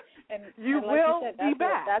you like will said, be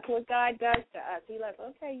back. That's what God does to us. He's like,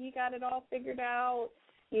 okay, you got it all figured out.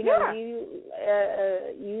 You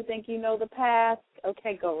think you know the past.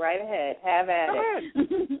 Okay, go right ahead. Have at it.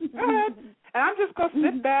 Go ahead. And I'm just going to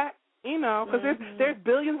sit back, because there's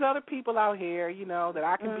billions of other people out here, that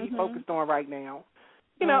I can be focused on right now.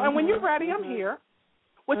 And when you're ready, I'm here,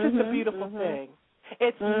 which is the beautiful thing.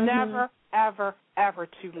 It's never, ever, ever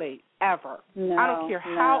too late, ever. No, I don't care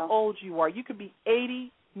how old you are. You could be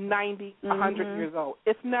 80, 90, 100 years old.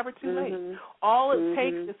 It's never too late. All it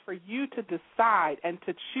takes is for you to decide and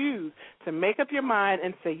to choose to make up your mind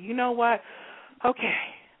and say, you know what, okay,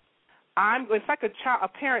 it's like a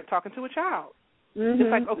parent talking to a child.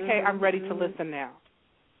 It's like, okay, I'm ready to listen now.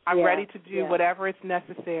 I'm ready to do whatever is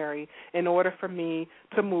necessary in order for me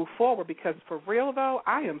to move forward because for real, though,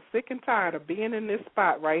 I am sick and tired of being in this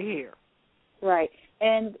spot right here. Right.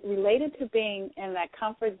 And related to being in that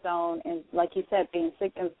comfort zone and, like you said, being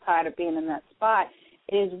sick and tired of being in that spot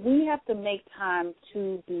is we have to make time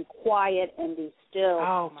to be quiet and be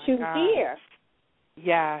still hear.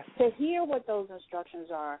 Yes. To hear what those instructions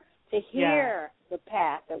are, to hear the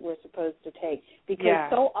path that we're supposed to take. Because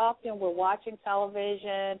so often we're watching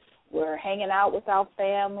television, we're hanging out with our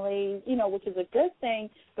families, which is a good thing,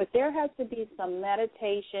 but there has to be some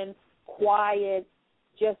meditation, quiet,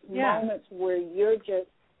 just moments where you're just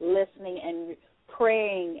listening and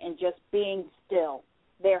praying and just being still.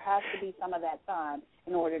 There has to be some of that time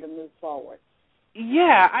in order to move forward.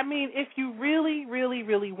 Yeah, I mean, if you really, really,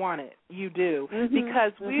 really want it, you do.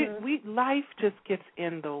 Because we life just gets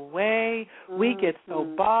in the way. We get so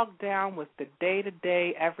bogged down with the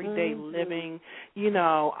day-to-day, everyday living,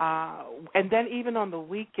 and then even on the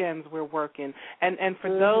weekends we're working. And for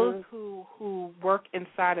those who work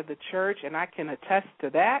inside of the church, and I can attest to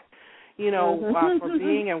that, for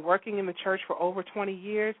being and working in the church for over 20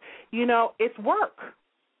 years, it's work.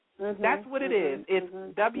 That's what it is. It's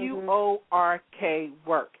WORK,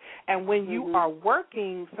 work. And when you are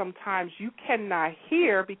working, sometimes you cannot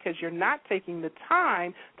hear because you're not taking the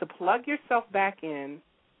time to plug yourself back in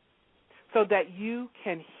so that you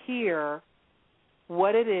can hear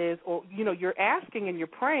what it is, or, you're asking and you're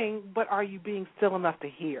praying, but are you being still enough to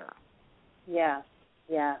hear? Yeah.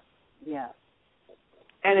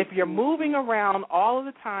 And if you're moving around all of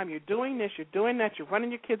the time, you're doing this, you're doing that, you're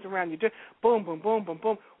running your kids around, you're doing boom, boom, boom, boom,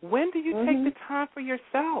 boom, when do you take the time for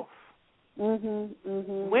yourself? When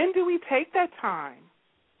do we take that time?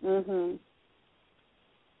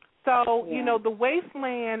 So, the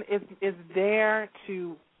wasteland is there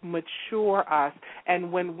to mature us.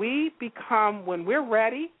 And when we're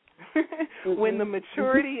ready, when the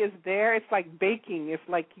maturity is there, it's like baking. It's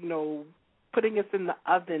like, putting us in the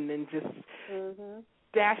oven and just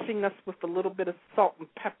dashing us with a little bit of salt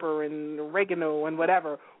and pepper and oregano and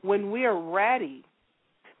whatever. When we are ready,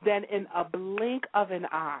 then in a blink of an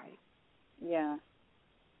eye,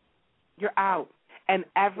 you're out. And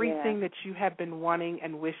everything that you have been wanting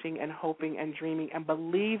and wishing and hoping and dreaming and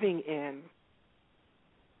believing in,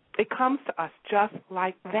 it comes to us just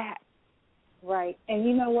like that. Right. And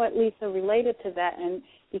you know what, Lisa, related to that, and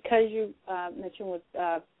because you mentioned with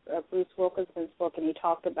Bruce Wilkinson spoke, and he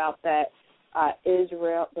talked about that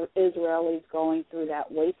the Israelis going through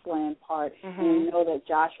that wasteland part, and you know that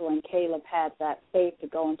Joshua and Caleb had that faith to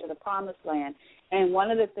go into the promised land. And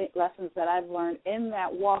one of the lessons that I've learned in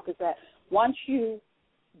that walk is that once you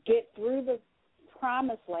get through the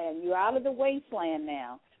promised land, you're out of the wasteland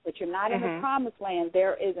now, but you're not in the promised land,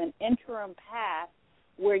 there is an interim path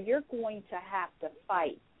where you're going to have to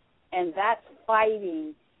fight. And that's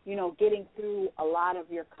fighting, getting through a lot of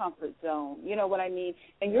your comfort zone. You know what I mean?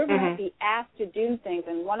 And you're going to be asked to do things.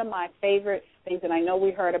 And one of my favorite things, and I know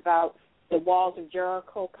we heard about the walls of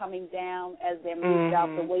Jericho coming down as they moved out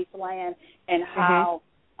the wasteland, and how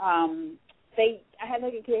they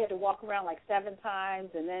had to walk around like 7 times,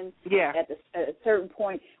 and then at a certain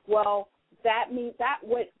point, well, that means that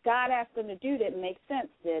what God asked them to do didn't make sense,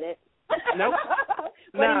 did it? Nope.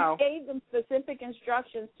 But He gave them specific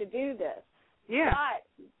instructions to do this. Yeah. But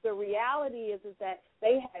the reality is that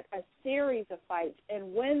they had a series of fights,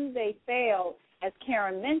 and when they failed, as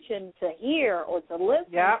Karen mentioned, to hear or to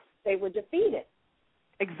listen, they were defeated.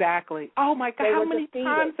 Exactly. Oh, my God. How many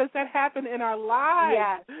times does that happen in our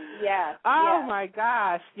lives? Yes. Oh, my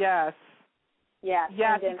gosh. Yes. Yes.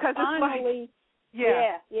 Yes, and then because finally,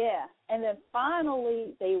 it's like, and then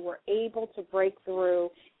finally they were able to break through.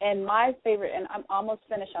 And my favorite, and I'm almost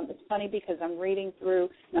finished. It's funny because I'm reading through,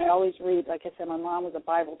 and I always read, like I said, my mom was a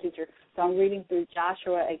Bible teacher, so I'm reading through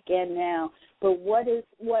Joshua again now. But what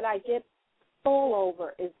I get full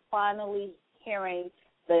over is finally hearing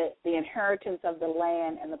the inheritance of the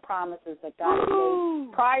land and the promises that God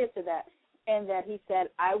gave prior to that, and that He said,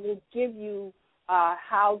 I will give you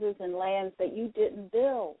houses and lands that you didn't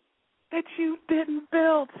build. That you didn't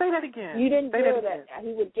build. Say that again. You didn't build it.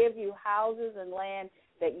 He would give you houses and land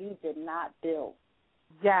that you did not build.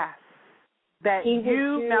 Yes. That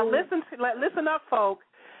now listen up, folks.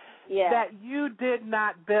 Yes. That you did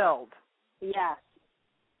not build. Yes.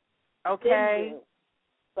 Okay.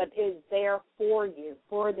 But it's there for you,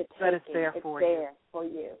 for the taking. But it's there for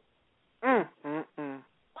you.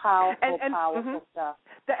 Powerful, powerful stuff.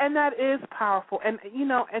 And that is powerful. And,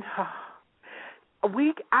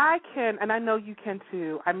 I can, and I know you can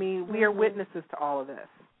too. I mean, we are witnesses to all of this.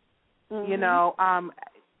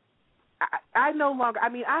 I no longer,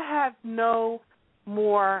 I have no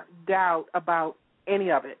more doubt about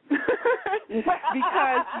any of it.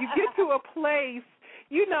 Because you get to a place,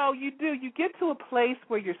 you get to a place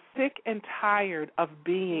where you're sick and tired of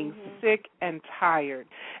being sick and tired.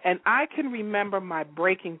 And I can remember my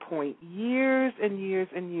breaking point years and years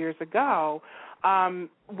and years ago,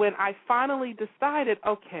 when I finally decided,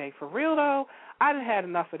 okay, for real though, I done had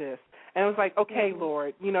enough of this. And it was like, okay,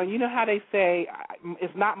 Lord, you know how they say,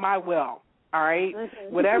 it's not my will, all right?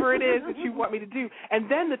 Whatever it is that you want me to do.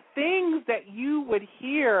 And then the things that you would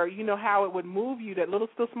hear, how it would move you, that little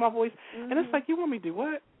still small voice, and it's like, you want me to do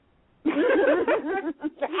what? You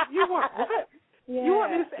want what? You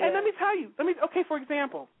want me to say, and let me tell you, okay, for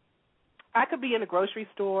example, I could be in a grocery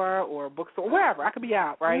store or a bookstore, wherever. I could be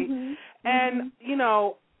out, right? And,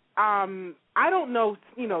 I don't know,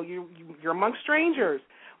 you're among strangers.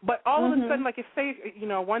 But all of a sudden, like if say,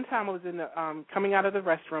 one time I was in the coming out of the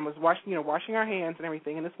restroom, I was washing our hands and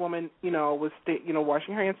everything, and this woman, was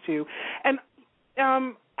washing her hands too, and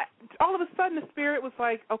all of a sudden the spirit was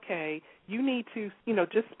like, okay, you need to,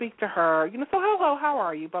 just speak to her. So hello, how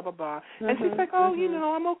are you, blah, blah, blah. And she's like, oh,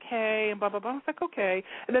 I'm okay, and blah, blah, blah. I was like, okay.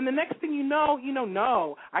 And then the next thing you know,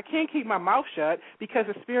 no, I can't keep my mouth shut because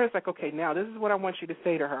the spirit's like, okay, now this is what I want you to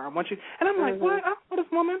say to her. I want you, and I'm like, what? I don't know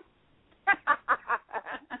this woman.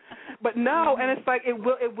 But no, and it's like it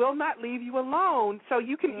will not leave you alone. So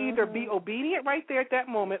you can either be obedient right there at that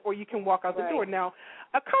moment, or you can walk out the door. Now,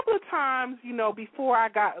 a couple of times, before I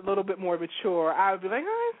got a little bit more mature, I would be like,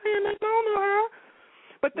 I ain't saying that, don't know her.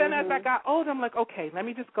 But then as I got older, I'm like, okay, let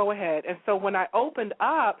me just go ahead. And so when I opened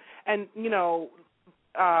up and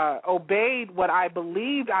obeyed what I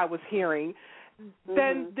believed I was hearing,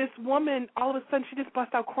 then this woman, all of a sudden, she just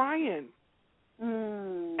bust out crying.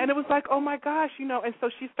 And it was like, oh, my gosh, and so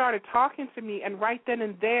she started talking to me, and right then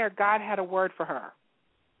and there, God had a word for her.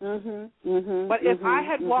 But if I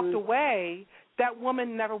had walked away, that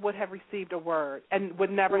woman never would have received a word and would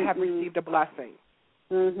never have received a blessing.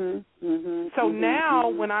 So now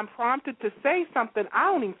when I'm prompted to say something, I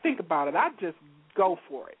don't even think about it. I just go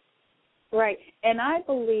for it. Right. And I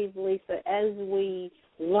believe, Lisa, as we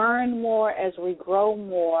learn more, as we grow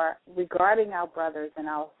more regarding our brothers and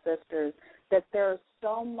our sisters, that there's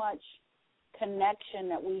so much connection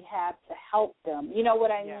that we have to help them. You know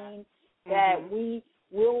what I mean? That we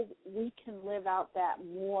can live out that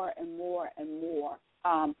more and more and more.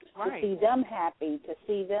 To see them happy, to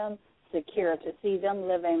see them secure, to see them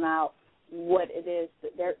living out what it is,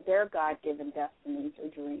 their God-given destinies or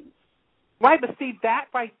dreams. Right, but see, that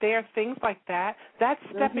right there, things like that, that's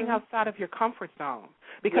stepping outside of your comfort zone.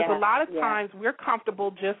 Because a lot of times we're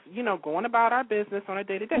comfortable just, going about our business on a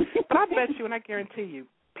day-to-day. But I bet you, and I guarantee you,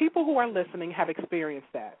 people who are listening have experienced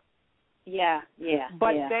that.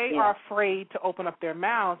 But they are afraid to open up their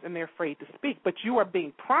mouths, and they're afraid to speak. But you are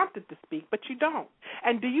being prompted to speak, but you don't.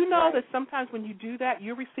 And do you know that sometimes when you do that,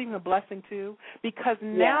 you're receiving a blessing too? Because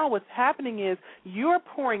now what's happening is you're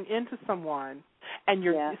pouring into someone, and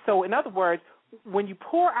you're so in other words, when you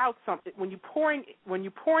pour out something, when you're pouring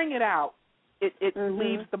it out, it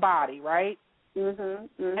leaves the body, right?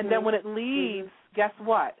 And then when it leaves, guess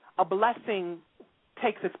what? A blessing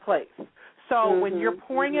takes its place. So when you're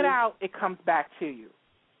pouring it out, it comes back to you.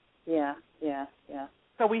 Yeah.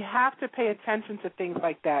 So we have to pay attention to things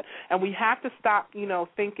like that, and we have to stop,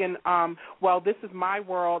 thinking, well, this is my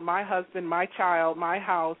world, my husband, my child, my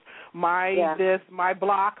house, my this, my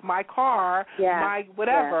block, my car, my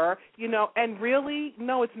whatever, and really,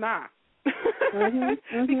 no, it's not.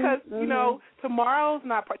 Because,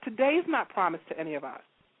 today's not promised to any of us.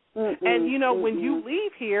 And, when you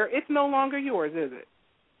leave here, it's no longer yours, is it?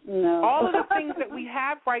 No. All of the things that we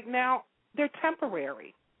have right now, they're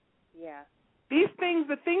temporary. Yeah. These things,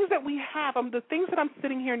 the things that we have, the things that I'm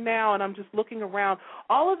sitting here now and I'm just looking around,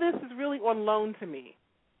 all of this is really on loan to me.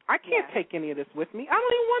 I can't take any of this with me. I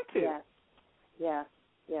don't even want to.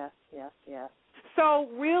 Yes. So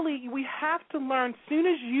really, we have to learn, as soon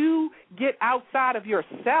as you get outside of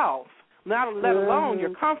yourself, not let alone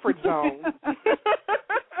your comfort zone,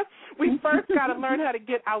 we first got to learn how to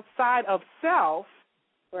get outside of self.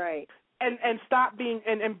 Right. And stop being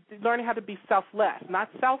and learning how to be selfless, not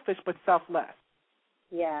selfish, but selfless.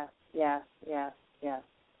 Yes.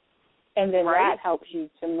 And then that helps you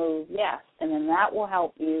to move, and then that will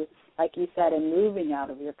help you, like you said, in moving out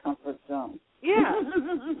of your comfort zone. Yeah,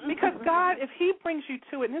 because God, if He brings you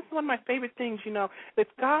to it, and this is one of my favorite things, if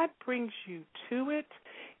God brings you to it,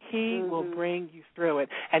 He will bring you through it.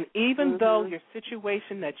 And even though your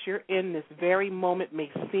situation that you're in this very moment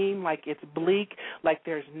may seem like it's bleak, like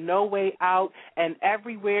there's no way out, and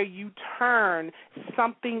everywhere you turn,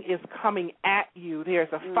 something is coming at you.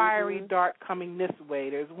 There's a fiery dart coming this way.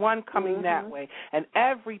 There's one coming that way. And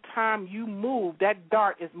every time you move, that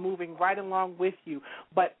dart is moving right along with you.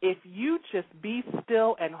 But if you just be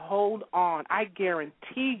still and hold on, I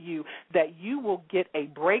guarantee you that you will get a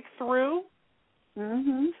breakthrough.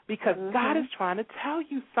 Because God is trying to tell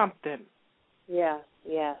you something. Yes.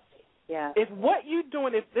 If what you're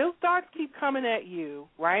doing, if those darts keep coming at you,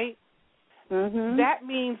 right, that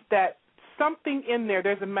means that something in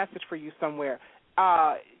there's a message for you somewhere.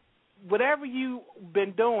 Whatever you've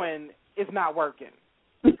been doing is not working.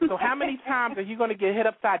 So how many times are you going to get hit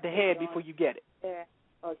upside the head before you get it? Yeah.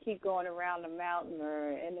 Or keep going around the mountain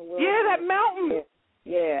or in the wilderness. Yeah, that mountain.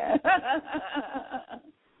 Yeah.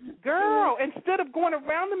 Girl, instead of going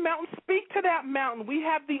around the mountain, speak to that mountain. We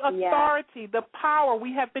have the authority, the power.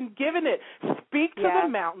 We have been given it. Speak to the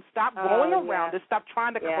mountain. Stop going around it. Stop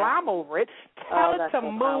trying to climb over it. Tell it to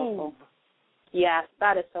move. Powerful. Yes,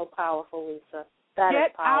 that is so powerful, Lisa.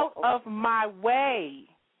 Get out of my way.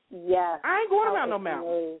 Yes. I ain't going around no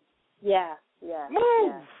mountain. Yeah.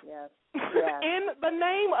 Move. Yes. In the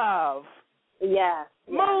name of. Yes.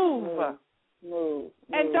 Move. Move.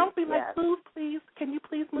 And don't be like, move, please. Can you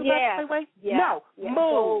please move out of my way? Yes. No,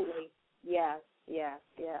 move. Totally. Yes.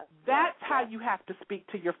 That's how you have to speak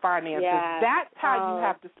to your finances. Yes. That's how you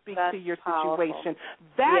have to speak to your situation.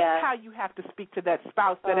 That's how you have to speak to that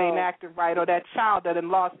spouse that ain't acting right or that child that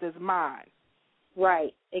lost his mind.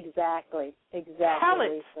 Right. Exactly. Tell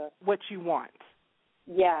it Lisa. what you want.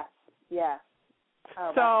 Yes.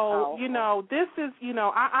 So, this is,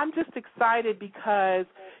 I'm just excited because,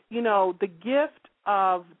 the gift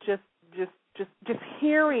of just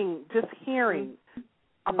hearing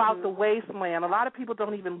about the wasteland. A lot of people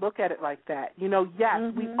don't even look at it like that.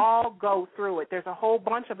 Yes, we all go through it. There's a whole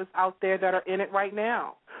bunch of us out there that are in it right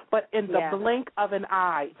now. But in the blink of an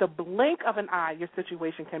eye, your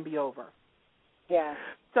situation can be over. Yeah.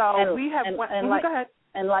 So we have go ahead.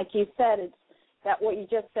 And like you said, it's that what you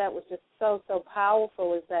just said was just so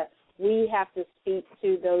powerful, is that we have to speak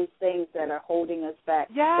to those things that are holding us back,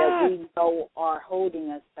 that we know are holding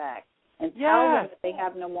us back, and tell them that they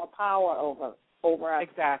have no more power over us.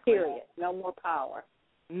 Exactly. Period. No more power.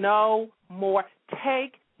 No more.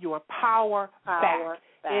 Take your power back.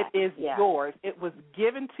 It is yours. It was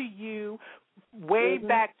given to you way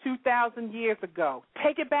back 2,000 years ago.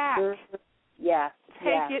 Take it back. Yes.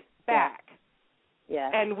 Take it back. Yeah.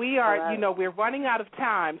 And we are, we're running out of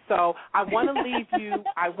time, so I want to leave you.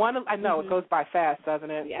 I know it goes by fast, doesn't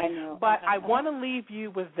it? Yeah, I know. But I want to leave you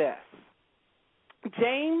with this.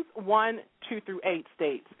 James 1:2-8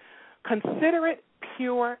 states, "Consider it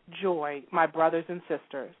pure joy, my brothers and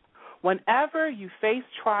sisters, whenever you face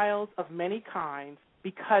trials of many kinds,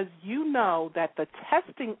 because you know that the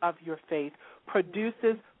testing of your faith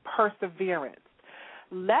produces perseverance.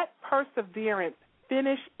 Let perseverance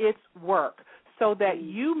finish its work, so that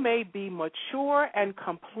you may be mature and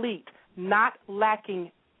complete, not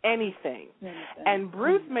lacking anything." And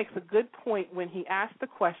Bruce makes a good point when he asks the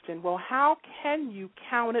question, well, how can you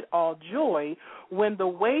count it all joy when the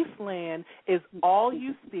wasteland is all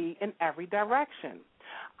you see in every direction?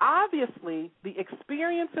 Obviously, the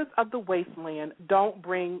experiences of the wasteland don't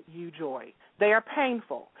bring you joy. They are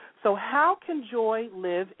painful. So how can joy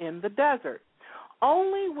live in the desert?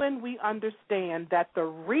 Only when we understand that the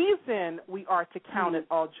reason we are to count it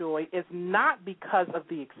all joy is not because of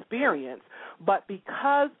the experience, but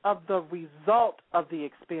because of the result of the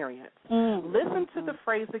experience. Listen to the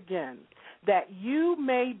phrase again, that you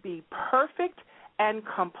may be perfect and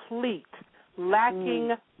complete,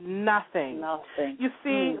 lacking nothing. You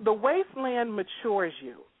see, the wasteland matures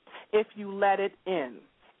you if you let it in.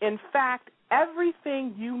 In fact,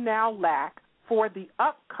 everything you now lack for the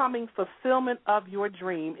upcoming fulfillment of your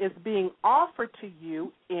dream is being offered to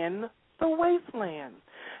you in the wasteland.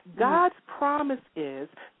 God's promise is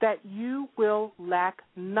that you will lack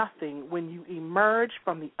nothing when you emerge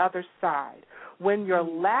from the other side. When your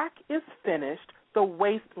lack is finished, the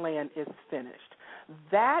wasteland is finished.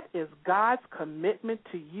 That is God's commitment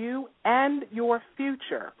to you and your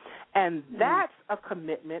future. And that's a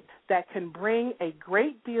commitment that can bring a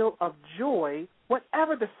great deal of joy,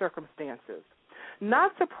 whatever the circumstances.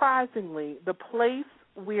 Not surprisingly, the place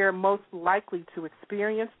we're most likely to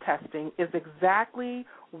experience testing is exactly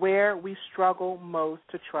where we struggle most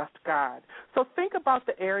to trust God. So think about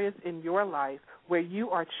the areas in your life where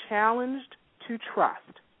you are challenged to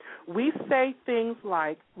trust. We say things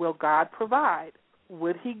like, will God provide?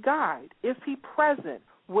 Would he guide? Is he present?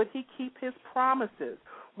 Would he keep his promises?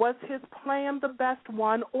 Was his plan the best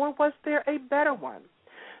one, or was there a better one?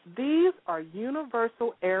 These are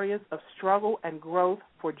universal areas of struggle and growth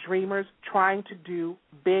for dreamers trying to do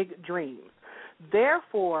big dreams.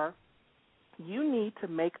 Therefore, you need to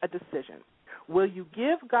make a decision. Will you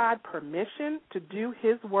give God permission to do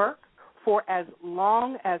his work for as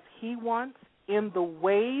long as he wants, in the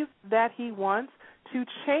ways that he wants, to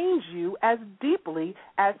change you as deeply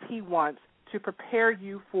as he wants to prepare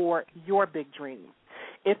you for your big dream?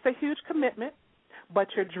 It's a huge commitment, but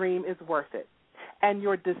your dream is worth it. And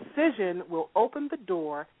your decision will open the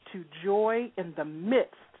door to joy in the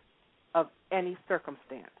midst of any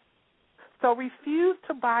circumstance. So refuse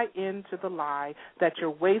to buy into the lie that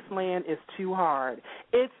your wasteland is too hard.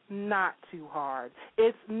 It's not too hard.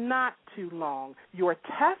 It's not too long. Your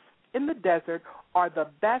tests in the desert are the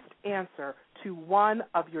best answer to one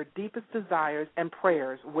of your deepest desires and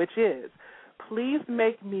prayers, which is, please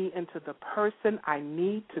make me into the person I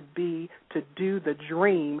need to be to do the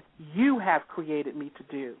dream you have created me to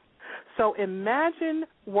do. So imagine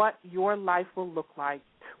what your life will look like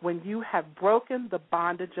when you have broken the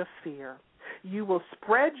bondage of fear. You will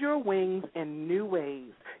spread your wings in new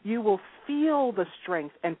ways. You will feel the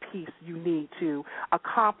strength and peace you need to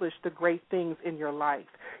accomplish the great things in your life.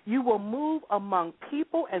 You will move among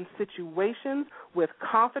people and situations with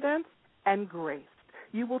confidence and grace.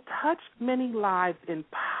 You will touch many lives in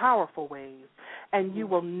powerful ways, and you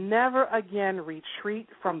will never again retreat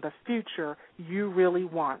from the future you really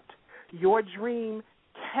want. Your dream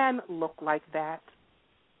can look like that,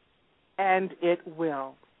 and it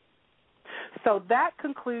will. So that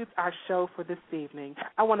concludes our show for this evening.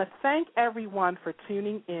 I want to thank everyone for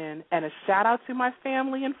tuning in, and a shout-out to my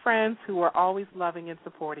family and friends who are always loving and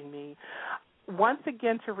supporting me. Once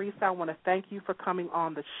again, Teresa, I want to thank you for coming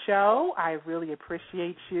on the show. I really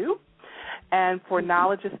appreciate you. And for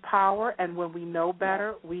knowledge is power, and when we know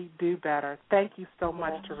better, we do better. Thank you so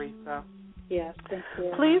much, Teresa. Yes, thank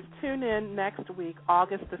you. Please tune in next week,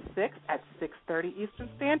 August the 6th at 6:30 Eastern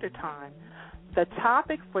Standard Time. The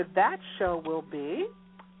topic for that show will be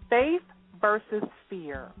faith versus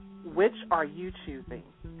fear. Which are you choosing?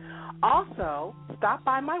 Also, stop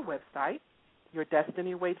by my website,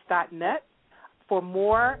 yourdestinyawaits.net, for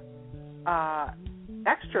more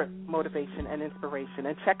extra motivation and inspiration.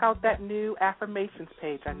 And check out that new affirmations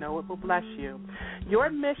page. I know it will bless you. Your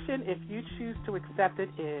mission, if you choose to accept it,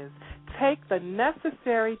 is take the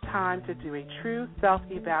necessary time to do a true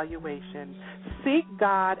self-evaluation. Seek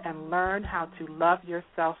God and learn how to love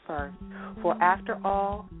yourself first. For after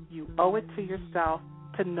all, you owe it to yourself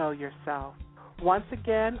to know yourself. Once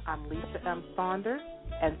again, I'm Lisa M. Saunders,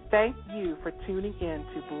 and thank you for tuning in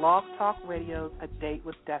to Blog Talk Radio's A Date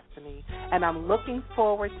with Destiny. And I'm looking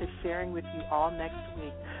forward to sharing with you all next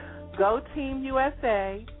week. Go Team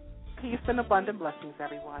USA. Peace and abundant blessings,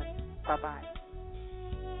 everyone. Bye-bye.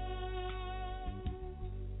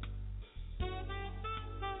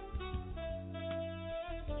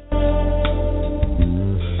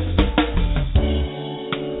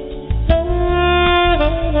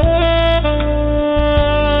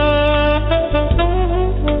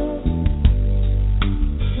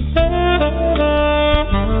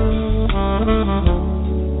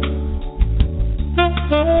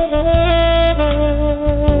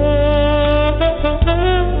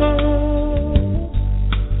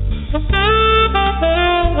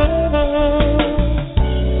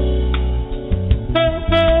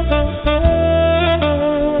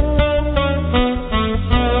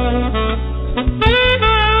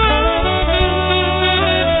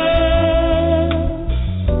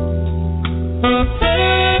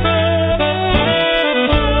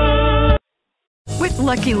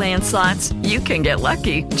 Lucky Land Slots, you can get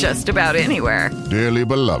lucky just about anywhere. Dearly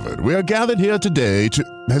beloved, we are gathered here today to...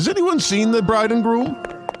 Has anyone seen the bride and groom?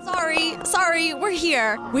 Sorry, we're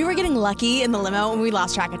here. We were getting lucky in the limo and we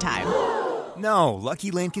lost track of time. No,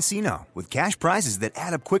 Lucky Land Casino, with cash prizes that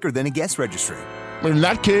add up quicker than a guest registry. In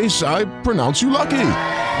that case, I pronounce you lucky.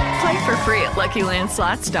 Play for free at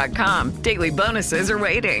LuckyLandSlots.com. Daily bonuses are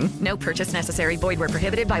waiting. No purchase necessary. Void where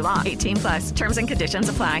prohibited by law. 18+. Terms and conditions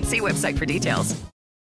apply. See website for details.